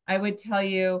 I would tell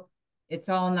you, it's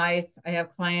all nice. I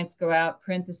have clients go out,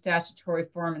 print the statutory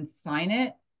form and sign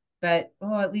it, but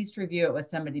at least review it with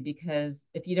somebody, because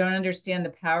if you don't understand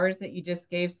the powers that you just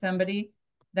gave somebody,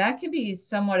 that can be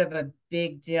somewhat of a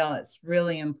big deal. It's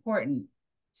really important.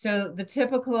 So the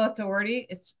typical authority,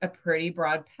 it's a pretty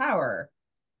broad power.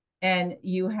 And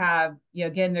you have,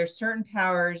 again, there's certain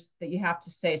powers that you have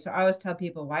to say. So I always tell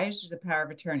people, why is there the power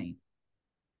of attorney?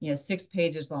 6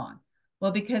 pages long.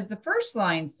 Well, because the first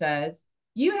line says,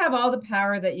 you have all the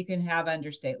power that you can have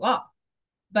under state law.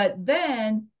 But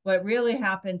then what really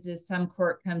happens is some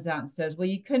court comes out and says, well,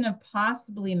 you couldn't have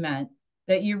possibly meant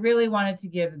that you really wanted to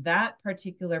give that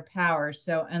particular power.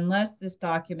 So unless this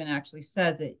document actually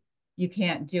says it, you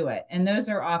can't do it. And those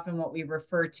are often what we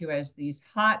refer to as these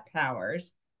hot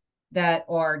powers that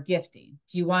are gifting.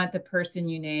 Do you want the person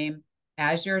you name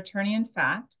as your attorney in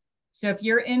fact? So if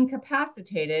you're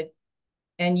incapacitated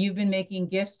and you've been making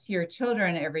gifts to your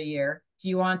children every year, do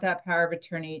you want that power of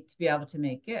attorney to be able to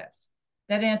make gifts?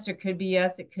 That answer could be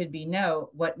yes, it could be no.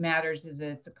 What matters is that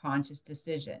it's a conscious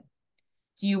decision.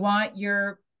 Do you want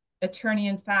your attorney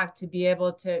in fact to be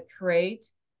able to create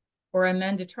or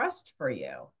amend a trust for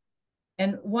you?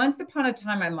 And once upon a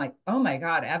time, I'm like, oh my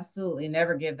God, absolutely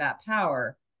never give that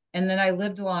power. And then I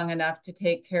lived long enough to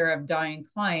take care of dying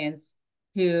clients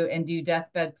and do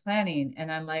deathbed planning.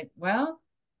 And I'm like, well,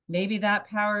 maybe that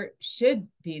power should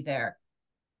be there.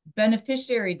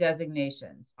 Beneficiary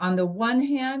designations. On the one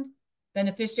hand,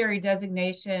 beneficiary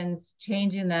designations,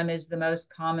 changing them is the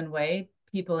most common way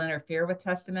people interfere with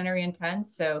testamentary intent.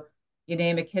 So you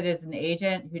name a kid as an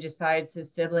agent who decides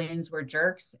his siblings were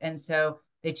jerks. And so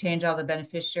they change all the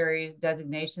beneficiary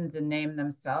designations and name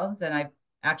themselves. And I've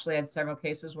actually had several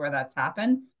cases where that's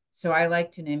happened. So I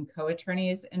like to name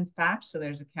co-attorneys, in fact, so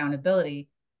there's accountability.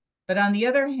 But on the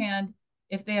other hand,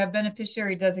 if they have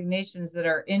beneficiary designations that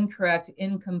are incorrect,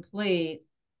 incomplete,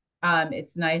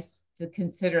 it's nice to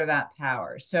consider that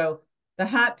power. So the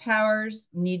hot powers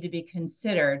need to be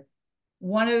considered.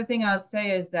 One other thing I'll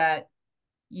say is that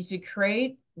you should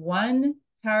create one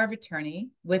power of attorney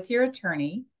with your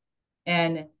attorney.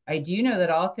 And I do know that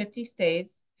all 50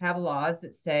 states have laws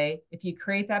that say if you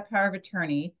create that power of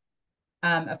attorney,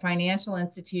 a financial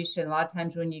institution, a lot of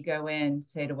times when you go in,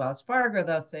 say to Wells Fargo,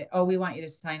 they'll say, oh, we want you to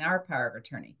sign our power of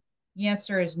attorney. The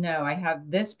answer is no, I have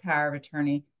this power of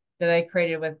attorney that I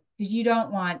created with, because you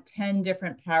don't want 10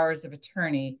 different powers of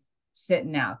attorney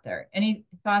sitting out there. Any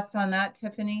thoughts on that,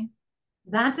 Tiffany?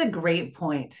 That's a great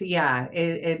point. Yeah,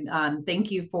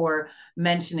 thank you for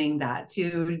mentioning that,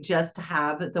 to just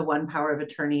have the one power of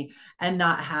attorney and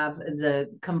not have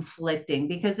the conflicting,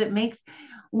 because it makes,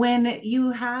 when you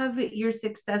have your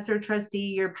successor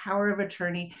trustee, your power of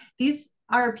attorney, these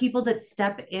are people that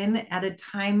step in at a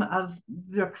time of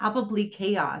probably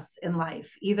chaos in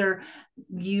life. Either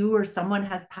you or someone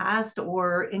has passed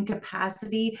or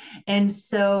incapacity. And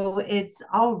so it's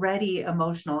already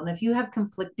emotional. And if you have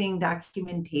conflicting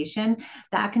documentation,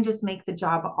 that can just make the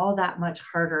job all that much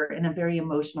harder in a very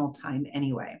emotional time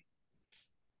anyway.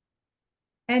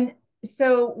 And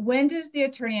so when does the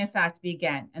attorney in fact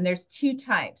begin? And there's 2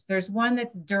 types. There's one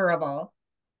that's durable,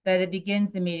 that it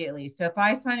begins immediately. So if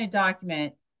I sign a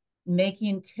document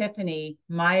making Tiffany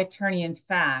my attorney in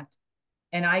fact,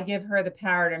 and I give her the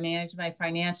power to manage my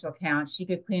financial account, she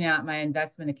could clean out my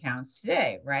investment accounts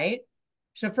today, right?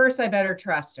 So first, I better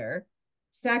trust her.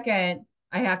 Second,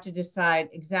 I have to decide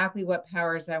exactly what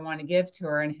powers I want to give to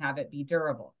her and have it be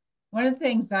durable. One of the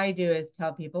things I do is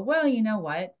tell people, well, you know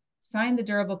what? Sign the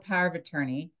durable power of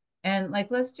attorney. And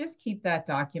let's just keep that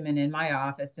document in my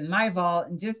office, in my vault,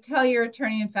 and just tell your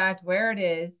attorney, in fact, where it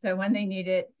is. So when they need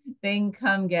it, they can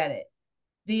come get it.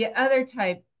 The other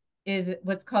type is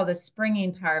what's called a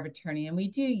springing power of attorney. And we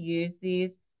do use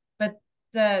these, but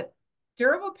the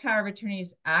durable power of attorney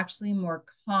is actually more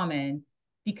common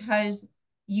because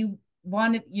you're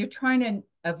trying to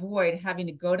avoid having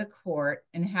to go to court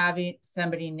and having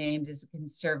somebody named as a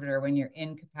conservator when you're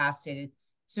incapacitated.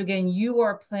 So again, you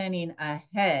are planning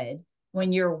ahead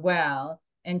when you're well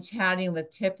and chatting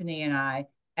with Tiffany and I,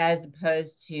 as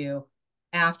opposed to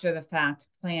after the fact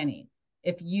planning.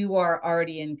 If you are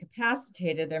already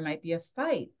incapacitated, there might be a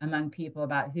fight among people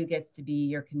about who gets to be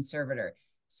your conservator.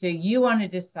 So you want to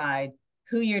decide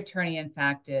who your attorney in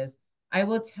fact is. I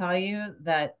will tell you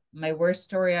that my worst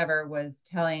story ever was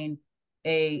telling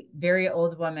a very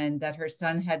old woman that her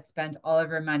son had spent all of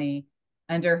her money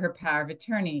under her power of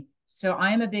attorney. So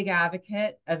I'm a big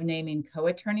advocate of naming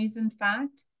co-attorneys, in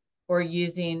fact, or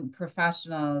using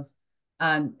professionals.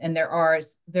 And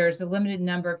there's a limited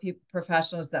number of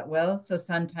professionals that will. So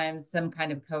sometimes some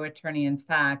kind of co-attorney, in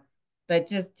fact, but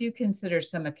just do consider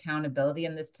some accountability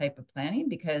in this type of planning,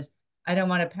 because I don't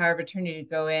want a power of attorney to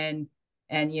go in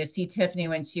and see Tiffany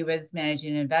when she was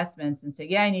managing investments and say,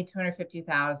 yeah, I need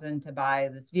 250,000 to buy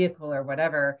this vehicle or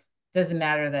whatever. Doesn't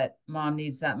matter that mom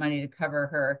needs that money to cover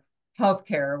her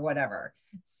healthcare or whatever.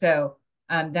 So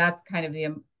that's kind of the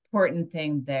important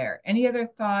thing there. Any other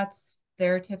thoughts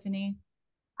there, Tiffany?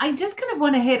 I just kind of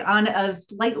want to hit on a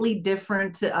slightly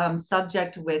different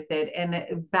subject with it,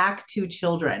 and back to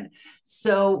children.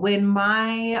 So when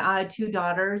my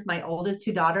my oldest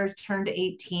two daughters turned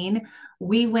 18,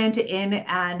 we went in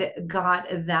and got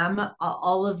them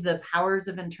all of the powers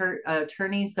of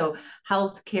attorney. So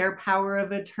healthcare power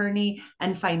of attorney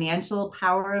and financial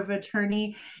power of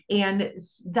attorney. And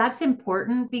that's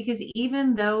important because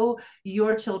even though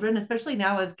your children, especially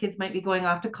now as kids might be going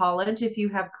off to college, if you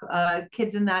have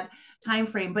kids in that time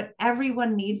frame, but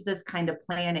everyone needs this kind of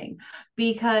planning,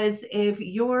 because if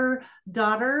your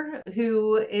daughter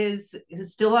who is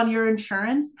still on your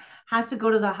insurance has to go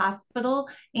to the hospital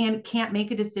and can't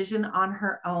make a decision on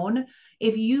her own,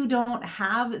 if you don't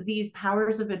have these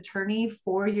powers of attorney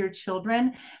for your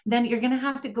children, then you're going to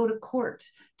have to go to court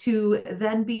to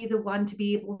then be the one to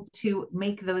be able to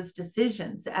make those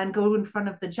decisions and go in front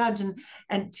of the judge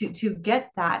and to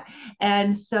get that.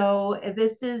 And so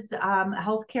this is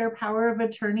healthcare power of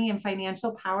attorney and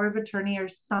financial power of attorney are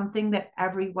something that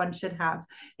everyone should have,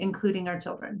 including our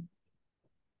children.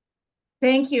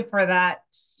 Thank you for that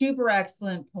super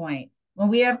excellent point. When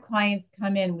we have clients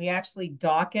come in, we actually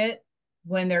docket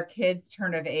when their kids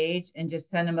turn of age and just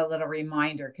send them a little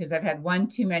reminder, because I've had one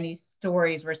too many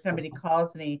stories where somebody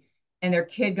calls me and their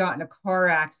kid got in a car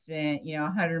accident,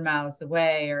 100 miles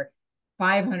away or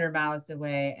 500 miles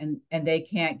away, and they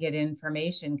can't get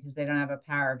information because they don't have a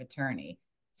power of attorney.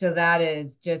 So that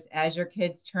is just as your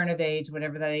kids turn of age,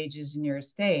 whatever that age is in your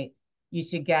state, you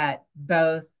should get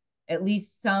both at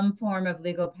least some form of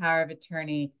legal power of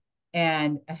attorney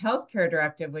and a healthcare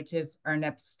directive, which is our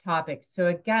next topic. So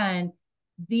again,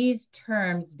 these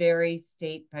terms vary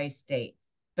state by state,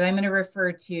 but I'm going to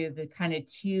refer to the kind of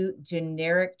two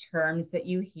generic terms that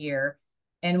you hear.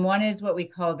 And one is what we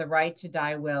call the right to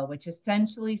die will, which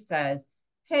essentially says,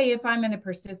 hey, if I'm in a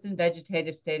persistent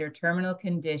vegetative state or terminal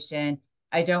condition,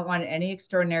 I don't want any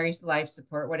extraordinary life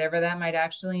support, whatever that might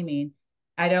actually mean.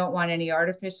 I don't want any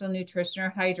artificial nutrition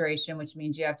or hydration, which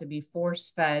means you have to be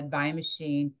force fed by a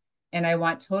machine. And I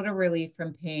want total relief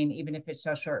from pain, even if it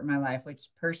shall shorten my life, which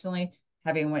personally,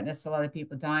 having witnessed a lot of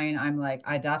people dying, I'm like,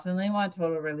 I definitely want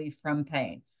total relief from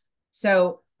pain.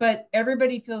 So, but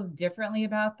everybody feels differently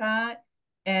about that.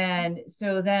 And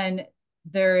so then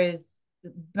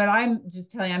but I'm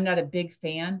just telling you, I'm not a big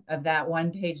fan of that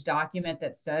one-page document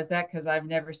that says that, because I've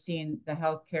never seen the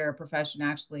healthcare profession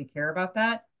actually care about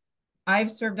that.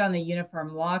 I've served on the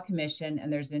Uniform Law Commission,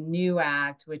 and there's a new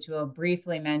act, which we'll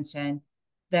briefly mention,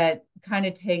 that kind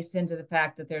of takes into the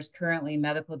fact that there's currently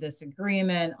medical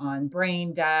disagreement on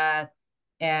brain death.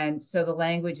 And so the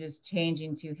language is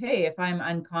changing to, hey, if I'm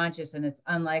unconscious and it's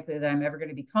unlikely that I'm ever going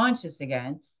to be conscious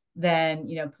again, then,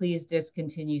 please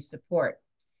discontinue support.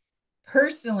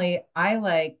 Personally, I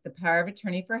like the power of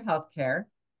attorney for healthcare,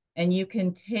 and you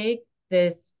can take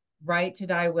this right to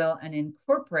die will and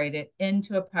incorporate it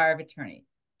into a power of attorney.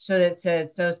 So that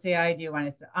says, so say I do want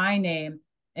to say I name,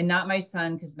 and not my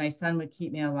son, because my son would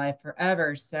keep me alive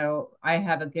forever. So I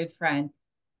have a good friend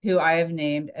who I have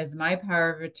named as my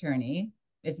power of attorney,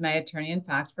 is my attorney in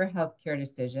fact for healthcare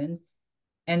decisions.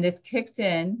 And this kicks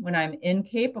in when I'm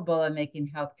incapable of making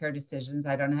healthcare decisions.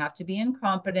 I don't have to be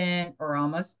incompetent or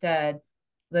almost dead.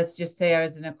 Let's just say I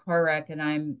was in a car wreck and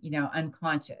I'm,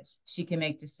 unconscious. She can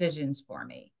make decisions for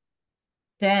me.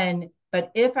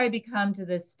 But if I become to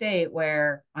this state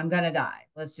where I'm going to die,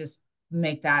 let's just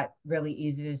make that really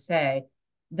easy to say,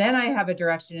 then I have a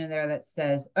direction in there that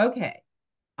says, okay,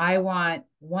 I want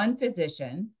one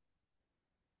physician,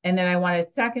 and then I want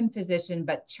a second physician,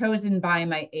 but chosen by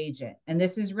my agent. And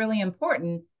this is really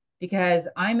important because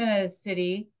I'm in a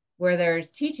city where there's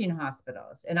teaching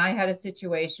hospitals. And I had a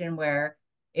situation where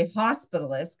a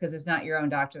hospitalist, because it's not your own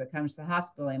doctor that comes to the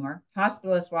hospital anymore,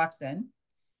 hospitalist walks in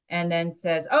and then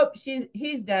says, oh,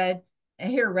 he's dead.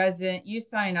 And here, resident, you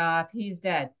sign off, he's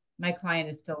dead. My client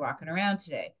is still walking around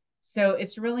today. So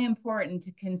it's really important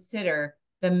to consider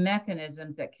the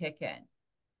mechanisms that kick in.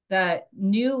 The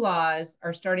new laws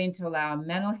are starting to allow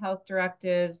mental health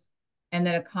directives, and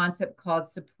then a concept called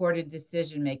supported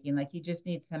decision making, like you just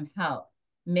need some help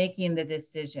making the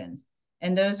decisions.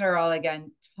 And those are all,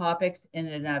 again, topics in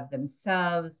and of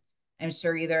themselves. I'm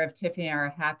sure either of Tiffany and I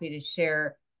are happy to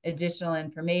share additional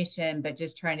information, but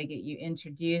just trying to get you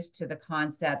introduced to the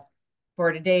concepts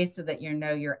for today so that you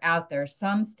know you're out there.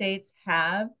 Some states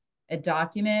have a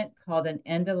document called an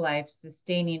end-of-life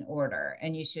sustaining order,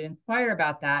 and you should inquire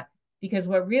about that, because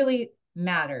what really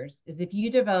matters is if you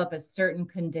develop a certain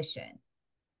condition,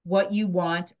 what you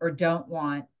want or don't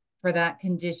want for that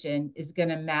condition is going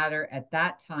to matter at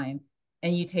that time.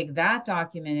 And you take that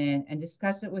document in and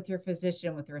discuss it with your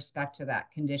physician with respect to that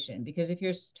condition. Because if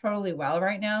you're totally well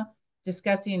right now,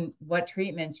 discussing what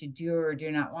treatments you do or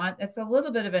do not want, that's a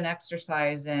little bit of an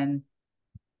exercise in,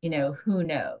 who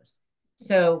knows.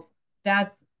 So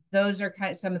those are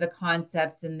kind of some of the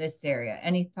concepts in this area.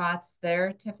 Any thoughts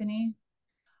there, Tiffany?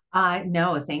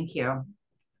 No, thank you.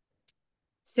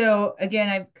 So again,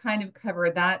 I've kind of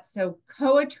covered that. So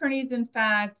co-attorneys, in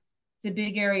fact, it's a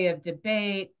big area of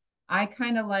debate. I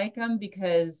kind of like them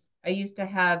because I used to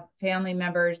have family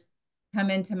members come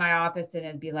into my office and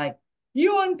it'd be like,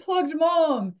 you unplugged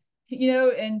mom,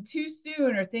 and too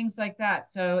soon, or things like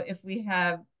that. So if we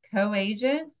have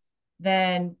co-agents,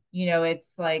 then,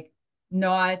 it's like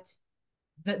not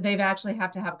that they've actually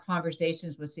have to have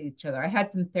conversations with each other. I had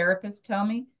some therapists tell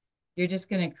me, you're just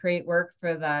going to create work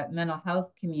for the mental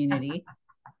health community.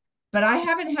 But I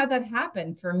haven't had that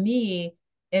happen. For me,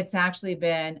 it's actually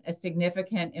been a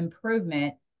significant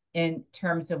improvement in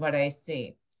terms of what I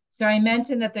see. So I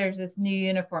mentioned that there's this new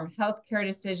Uniform Healthcare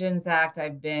Decisions Act.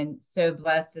 I've been so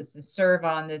blessed as to serve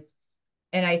on this.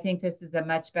 And I think this is a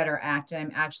much better act. And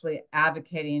I'm actually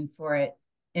advocating for it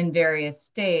in various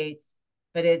states.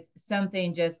 But it's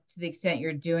something, just to the extent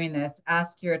you're doing this,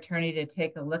 ask your attorney to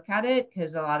take a look at it,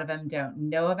 because a lot of them don't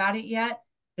know about it yet,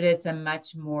 but it's a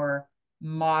much more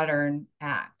modern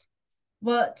act.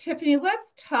 Well, Tiffany,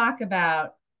 let's talk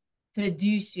about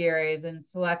fiduciaries and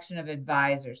selection of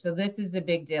advisors. So this is a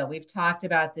big deal. We've talked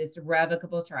about this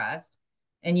revocable trust,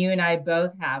 and you and I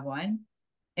both have one,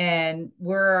 and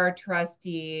we're our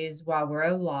trustees while we're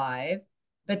alive.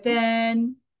 But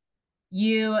then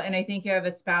you, and I think you have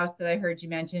a spouse that I heard you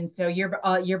mention, so you're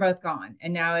both gone,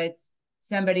 and now it's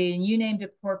somebody, and you named a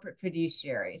corporate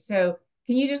fiduciary. So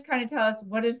can you just kind of tell us,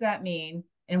 what does that mean,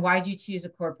 and why did you choose a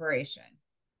corporation?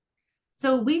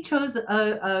 So we chose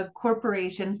a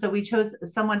corporation. So we chose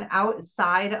someone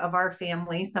outside of our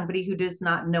family, somebody who does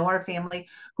not know our family,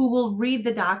 who will read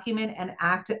the document and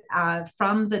act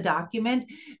from the document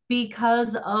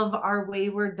because of our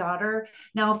wayward daughter.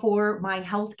 Now, for my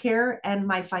healthcare and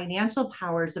my financial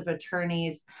powers of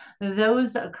attorneys,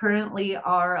 those currently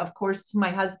are, of course,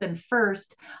 my husband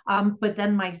first, but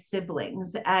then my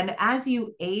siblings. And as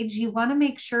you age, you want to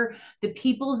make sure the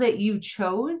people that you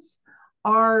chose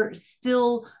are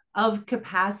still of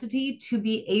capacity to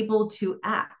be able to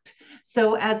act.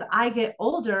 So as I get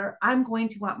older, I'm going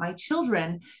to want my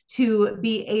children to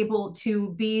be able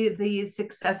to be the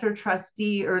successor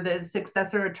trustee or the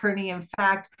successor attorney, in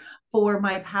fact, for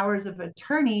my powers of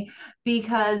attorney,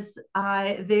 because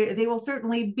they will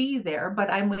certainly be there, but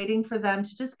I'm waiting for them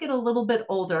to just get a little bit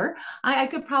older. I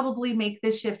could probably make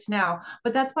this shift now,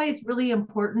 but that's why it's really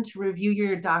important to review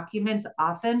your documents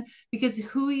often, because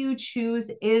who you choose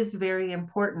is very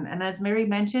important. And as Mary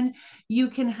mentioned, you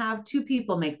can have two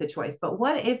people make the choice, but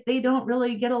what if they don't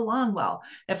really get along well?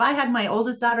 If I had my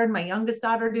oldest daughter and my youngest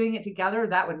daughter doing it together,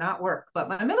 that would not work. But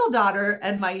my middle daughter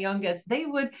and my youngest, they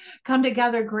would come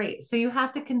together great. So you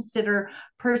have to consider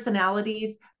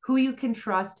personalities, who you can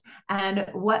trust, and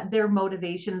what their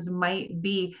motivations might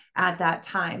be at that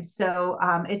time. So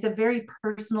it's a very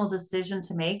personal decision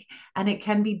to make, and it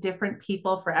can be different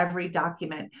people for every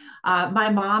document. My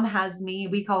mom has me,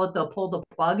 we call it the pull the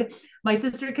plug. My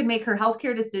sister can make her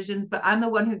healthcare decisions, but I'm the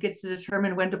one who gets to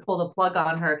determine when to pull the plug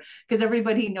on her, because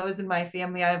everybody knows in my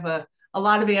family I have a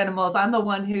lot of animals. I'm the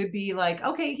one who'd be like,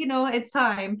 okay, it's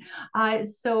time.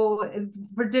 So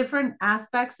for different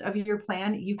aspects of your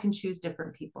plan, you can choose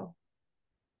different people.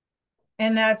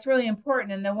 And that's really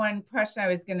important. And the one question I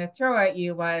was going to throw at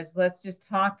you was, let's just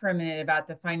talk for a minute about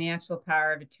the financial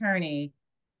power of attorney.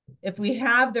 If we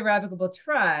have the revocable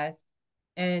trust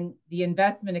and the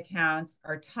investment accounts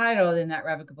are titled in that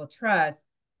revocable trust,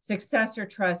 successor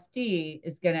trustee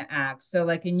is going to act. So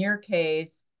like in your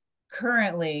case,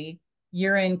 currently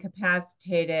you're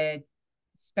incapacitated,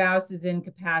 spouse is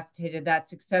incapacitated, that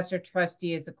successor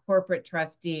trustee is a corporate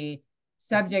trustee,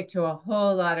 subject to a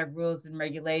whole lot of rules and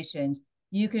regulations.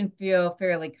 You can feel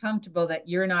fairly comfortable that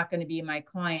you're not going to be my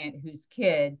client whose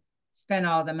kid spent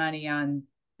all the money on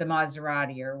the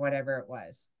Maserati or whatever it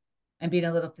was. I'm being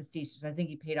a little facetious. I think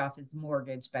he paid off his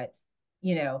mortgage, but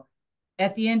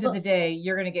at the end of the day,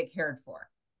 you're going to get cared for.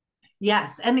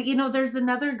 Yes. And, there's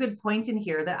another good point in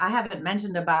here that I haven't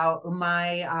mentioned about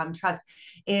my trust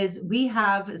is we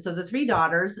have, so the three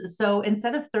daughters, so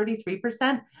instead of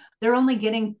 33%, they're only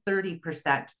getting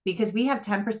 30% because we have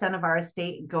 10% of our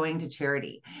estate going to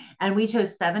charity. And we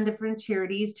chose 7 different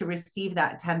charities to receive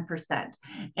that 10%.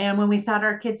 And when we sat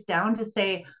our kids down to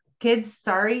say, kids,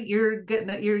 sorry, you're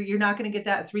not going to get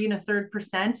that 3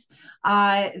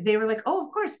 1/3%. They were like, oh,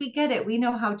 of course, we get it. We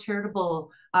know how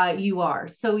charitable you are.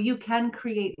 So you can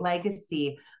create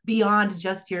legacy beyond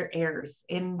just your heirs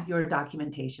in your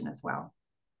documentation as well.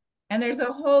 And there's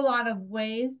a whole lot of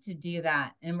ways to do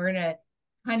that. And we're going to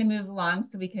kind of move along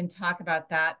so we can talk about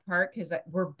that part, because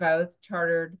we're both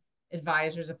chartered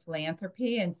advisors of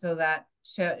philanthropy. And so that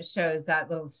shows that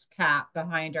little cap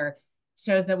behind her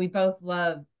shows that we both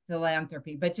love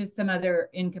philanthropy. But just some other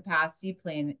incapacity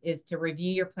plan is to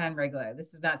review your plan regularly.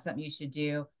 This is not something you should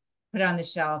do, put on the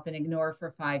shelf and ignore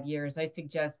for 5 years. I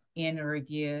suggest annual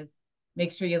reviews.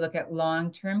 Make sure you look at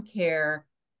long-term care,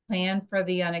 plan for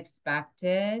the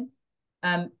unexpected.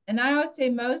 And I always say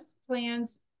most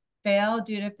plans fail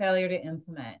due to failure to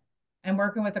implement. I'm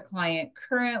working with a client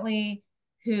currently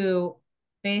who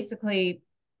basically,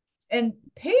 and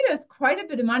paid us quite a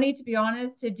bit of money, to be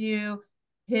honest, to do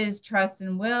his trust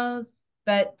and wills,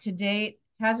 but to date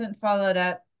hasn't followed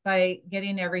up by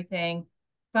getting everything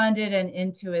funded and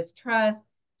into his trust.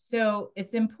 So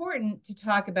it's important to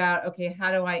talk about, okay,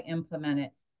 how do I implement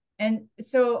it? And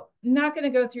so I'm not going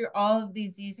to go through all of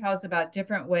these details about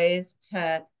different ways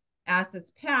to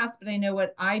assets pass, but I know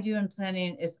what I do in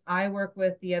planning is I work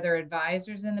with the other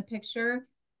advisors in the picture.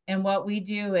 And what we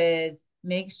do is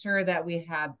make sure that we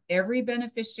have every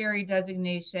beneficiary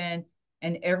designation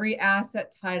and every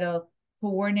asset title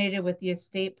coordinated with the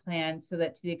estate plan, so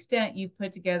that to the extent you've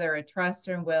put together a trust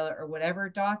or will or whatever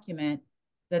document,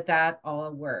 that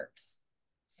all works.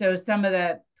 So some of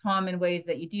the common ways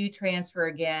that you do transfer,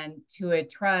 again, to a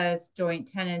trust, joint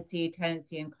tenancy,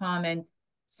 tenancy in common.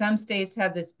 Some states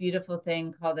have this beautiful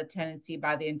thing called a tenancy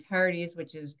by the entireties,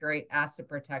 which is great asset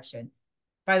protection.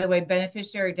 By the way,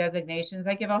 beneficiary designations,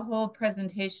 I give a whole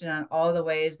presentation on all the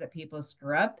ways that people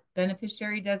screw up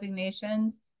beneficiary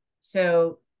designations.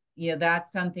 So,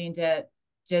 that's something to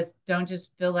don't just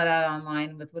fill it out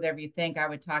online with whatever you think. I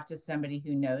would talk to somebody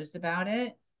who knows about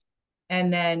it.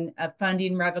 And then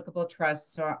funding revocable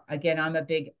trusts. So again, I'm a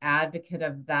big advocate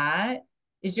of that.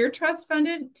 Is your trust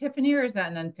funded, Tiffany, or is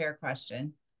that an unfair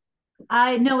question?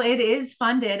 No, it is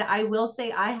funded. I will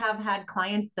say I have had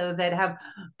clients though that have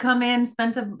come in,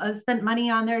 spent money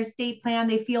on their estate plan.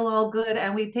 They feel all good,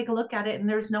 and we take a look at it, and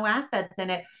there's no assets in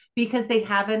it because they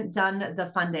haven't done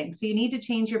the funding. So you need to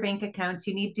change your bank accounts.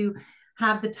 You need to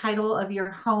have the title of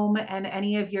your home and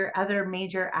any of your other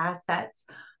major assets.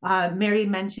 Mary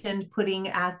mentioned putting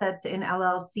assets in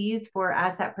LLCs for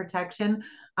asset protection.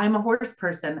 I'm a horse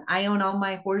person. I own all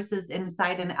my horses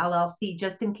inside an LLC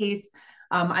just in case.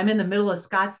 I'm in the middle of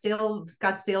Scottsdale.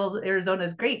 Scottsdale, Arizona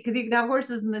is great because you can have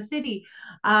horses in the city.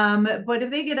 But if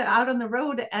they get out on the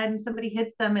road and somebody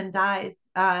hits them and dies,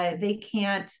 they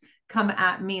can't come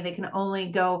at me. They can only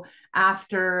go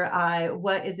after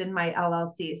what is in my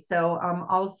LLC. So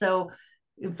also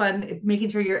making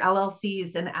sure your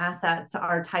LLCs and assets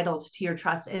are titled to your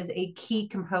trust is a key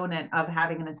component of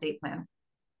having an estate plan.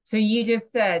 So you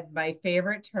just said my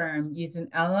favorite term, use an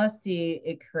LLC,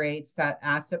 it creates that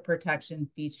asset protection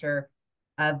feature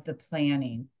of the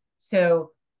planning.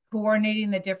 So coordinating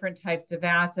the different types of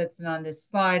assets. And on this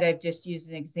slide, I've just used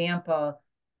an example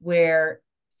where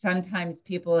sometimes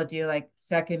people do like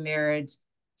second marriage.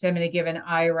 So I'm going to give an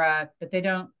IRA, but they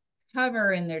don't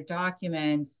cover in their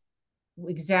documents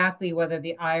exactly whether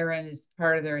the IRA is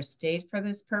part of their estate for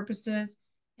this purposes.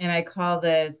 And I call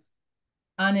this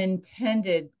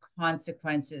unintended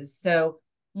consequences. So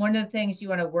one of the things you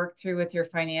want to work through with your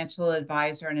financial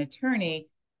advisor and attorney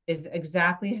is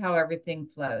exactly how everything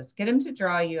flows. Get them to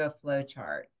draw you a flow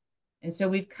chart. And so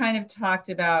we've kind of talked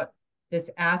about this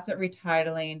asset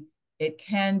retitling. It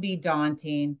can be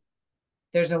daunting.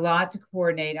 There's a lot to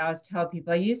coordinate. I always tell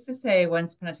people, I used to say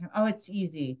once upon a time, oh, it's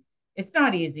easy. It's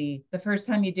not easy. The first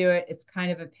time you do it, it's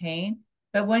kind of a pain.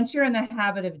 But once you're in the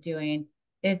habit of doing,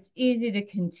 it's easy to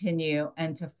continue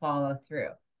and to follow through.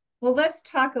 Well, let's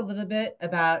talk a little bit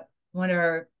about one of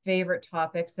our favorite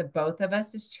topics of both of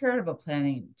us is charitable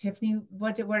planning. Tiffany,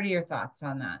 what are your thoughts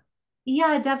on that?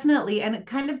 Yeah, definitely. And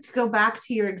kind of to go back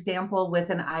to your example with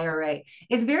an IRA,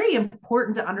 it's very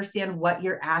important to understand what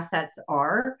your assets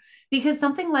are, because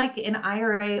something like an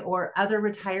IRA or other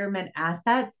retirement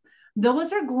assets,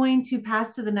 those are going to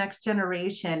pass to the next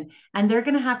generation, and they're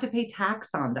going to have to pay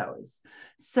tax on those.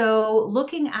 So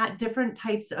looking at different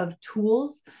types of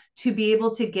tools to be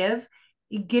able to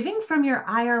giving from your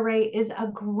IRA is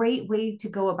a great way to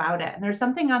go about it. And there's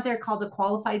something out there called the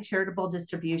qualified charitable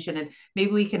distribution. And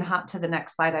maybe we can hop to the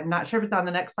next slide. I'm not sure if it's on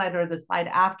the next slide or the slide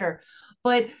after,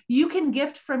 but you can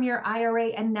gift from your IRA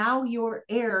and now your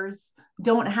heirs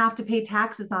don't have to pay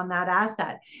taxes on that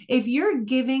asset. If you're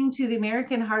giving to the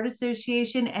American Heart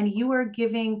Association and you are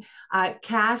giving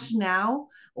cash now,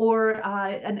 or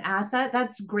an asset,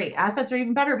 that's great. Assets are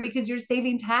even better because you're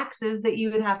saving taxes that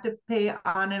you would have to pay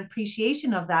on an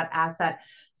appreciation of that asset.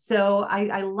 So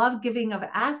I love giving of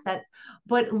assets,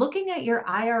 but looking at your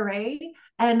IRA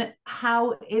and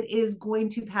how it is going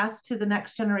to pass to the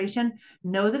next generation,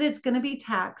 know that it's going to be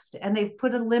taxed, and they've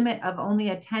put a limit of only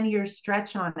a 10-year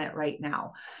stretch on it right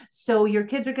now. So your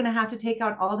kids are going to have to take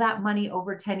out all that money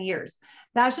over 10 years.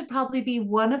 That should probably be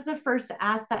one of the first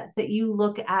assets that you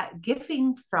look at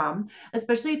gifting from,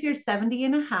 especially if you're 70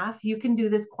 and a half. You can do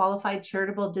this qualified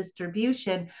charitable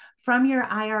distribution from your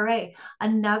IRA.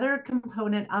 Another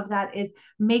component of that is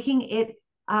making it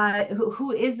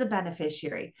who is the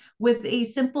beneficiary. With a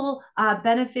simple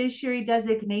beneficiary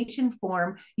designation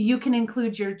form, you can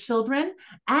include your children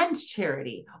and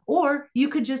charity, or you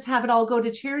could just have it all go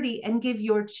to charity and give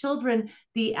your children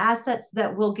the assets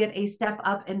that will get a step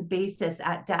up in basis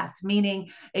at death.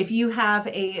 Meaning, if you have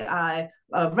a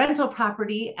rental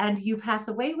property and you pass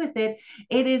away with it,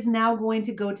 it is now going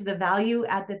to go to the value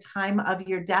at the time of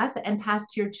your death and pass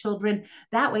to your children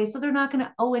that way. So they're not going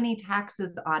to owe any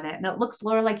taxes on it. And it looks,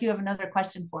 Laura, like you have another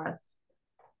question for us.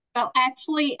 Well,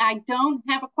 actually, I don't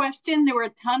have a question. There were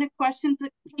a ton of questions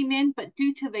that came in, but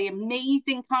due to the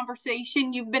amazing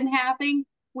conversation you've been having,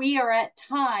 we are at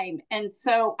time. And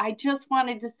so I just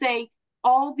wanted to say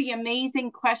all the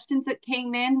amazing questions that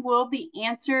came in will be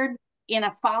answered in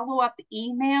a follow-up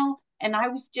email. And I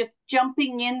was just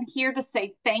jumping in here to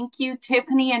say thank you,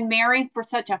 Tiffany and Mary, for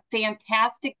such a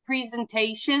fantastic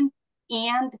presentation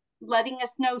and letting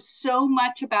us know so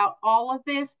much about all of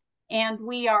this. And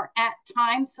we are at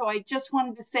time. So I just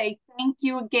wanted to say thank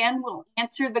you again. We'll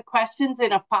answer the questions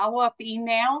in a follow-up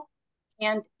email.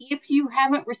 And if you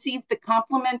haven't received the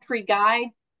complimentary guide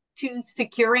to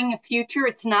securing a future,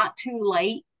 it's not too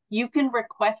late. You can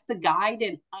request the guide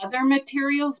and other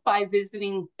materials by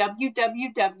visiting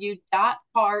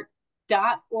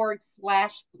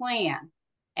www.part.org/plan.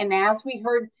 And as we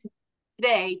heard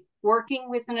today, working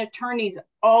with an attorney is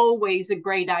always a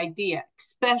great idea,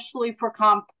 especially for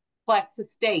complex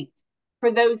estates.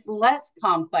 For those less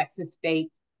complex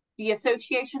estates, the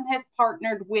association has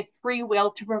partnered with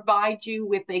FreeWill to provide you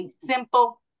with a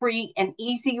simple, free, and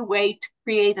easy way to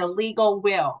create a legal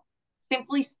will.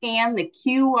 Simply scan the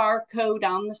QR code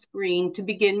on the screen to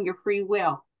begin your free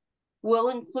will. We'll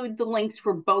include the links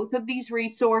for both of these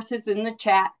resources in the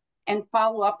chat and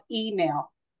follow-up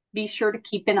email. Be sure to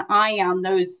keep an eye on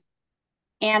those.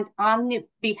 And on the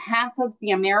behalf of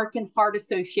the American Heart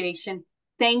Association,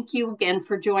 thank you again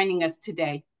for joining us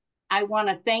today. I want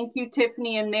to thank you,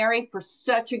 Tiffany and Mary, for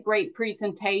such a great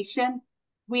presentation.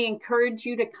 We encourage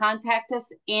you to contact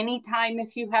us anytime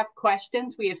if you have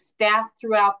questions. We have staff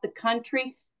throughout the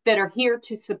country that are here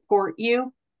to support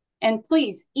you. And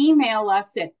please email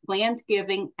us at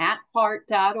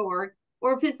plannedgiving@part.org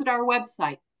or visit our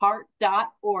website,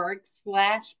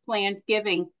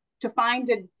 part.org/plannedgiving, to find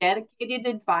a dedicated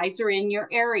advisor in your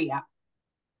area.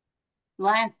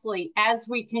 Lastly, as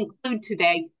we conclude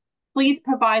today, please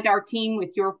provide our team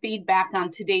with your feedback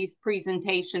on today's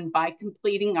presentation by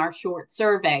completing our short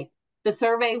survey. The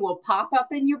survey will pop up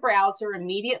in your browser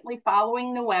immediately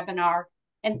following the webinar.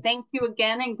 And thank you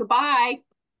again and goodbye.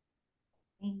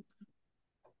 Thanks.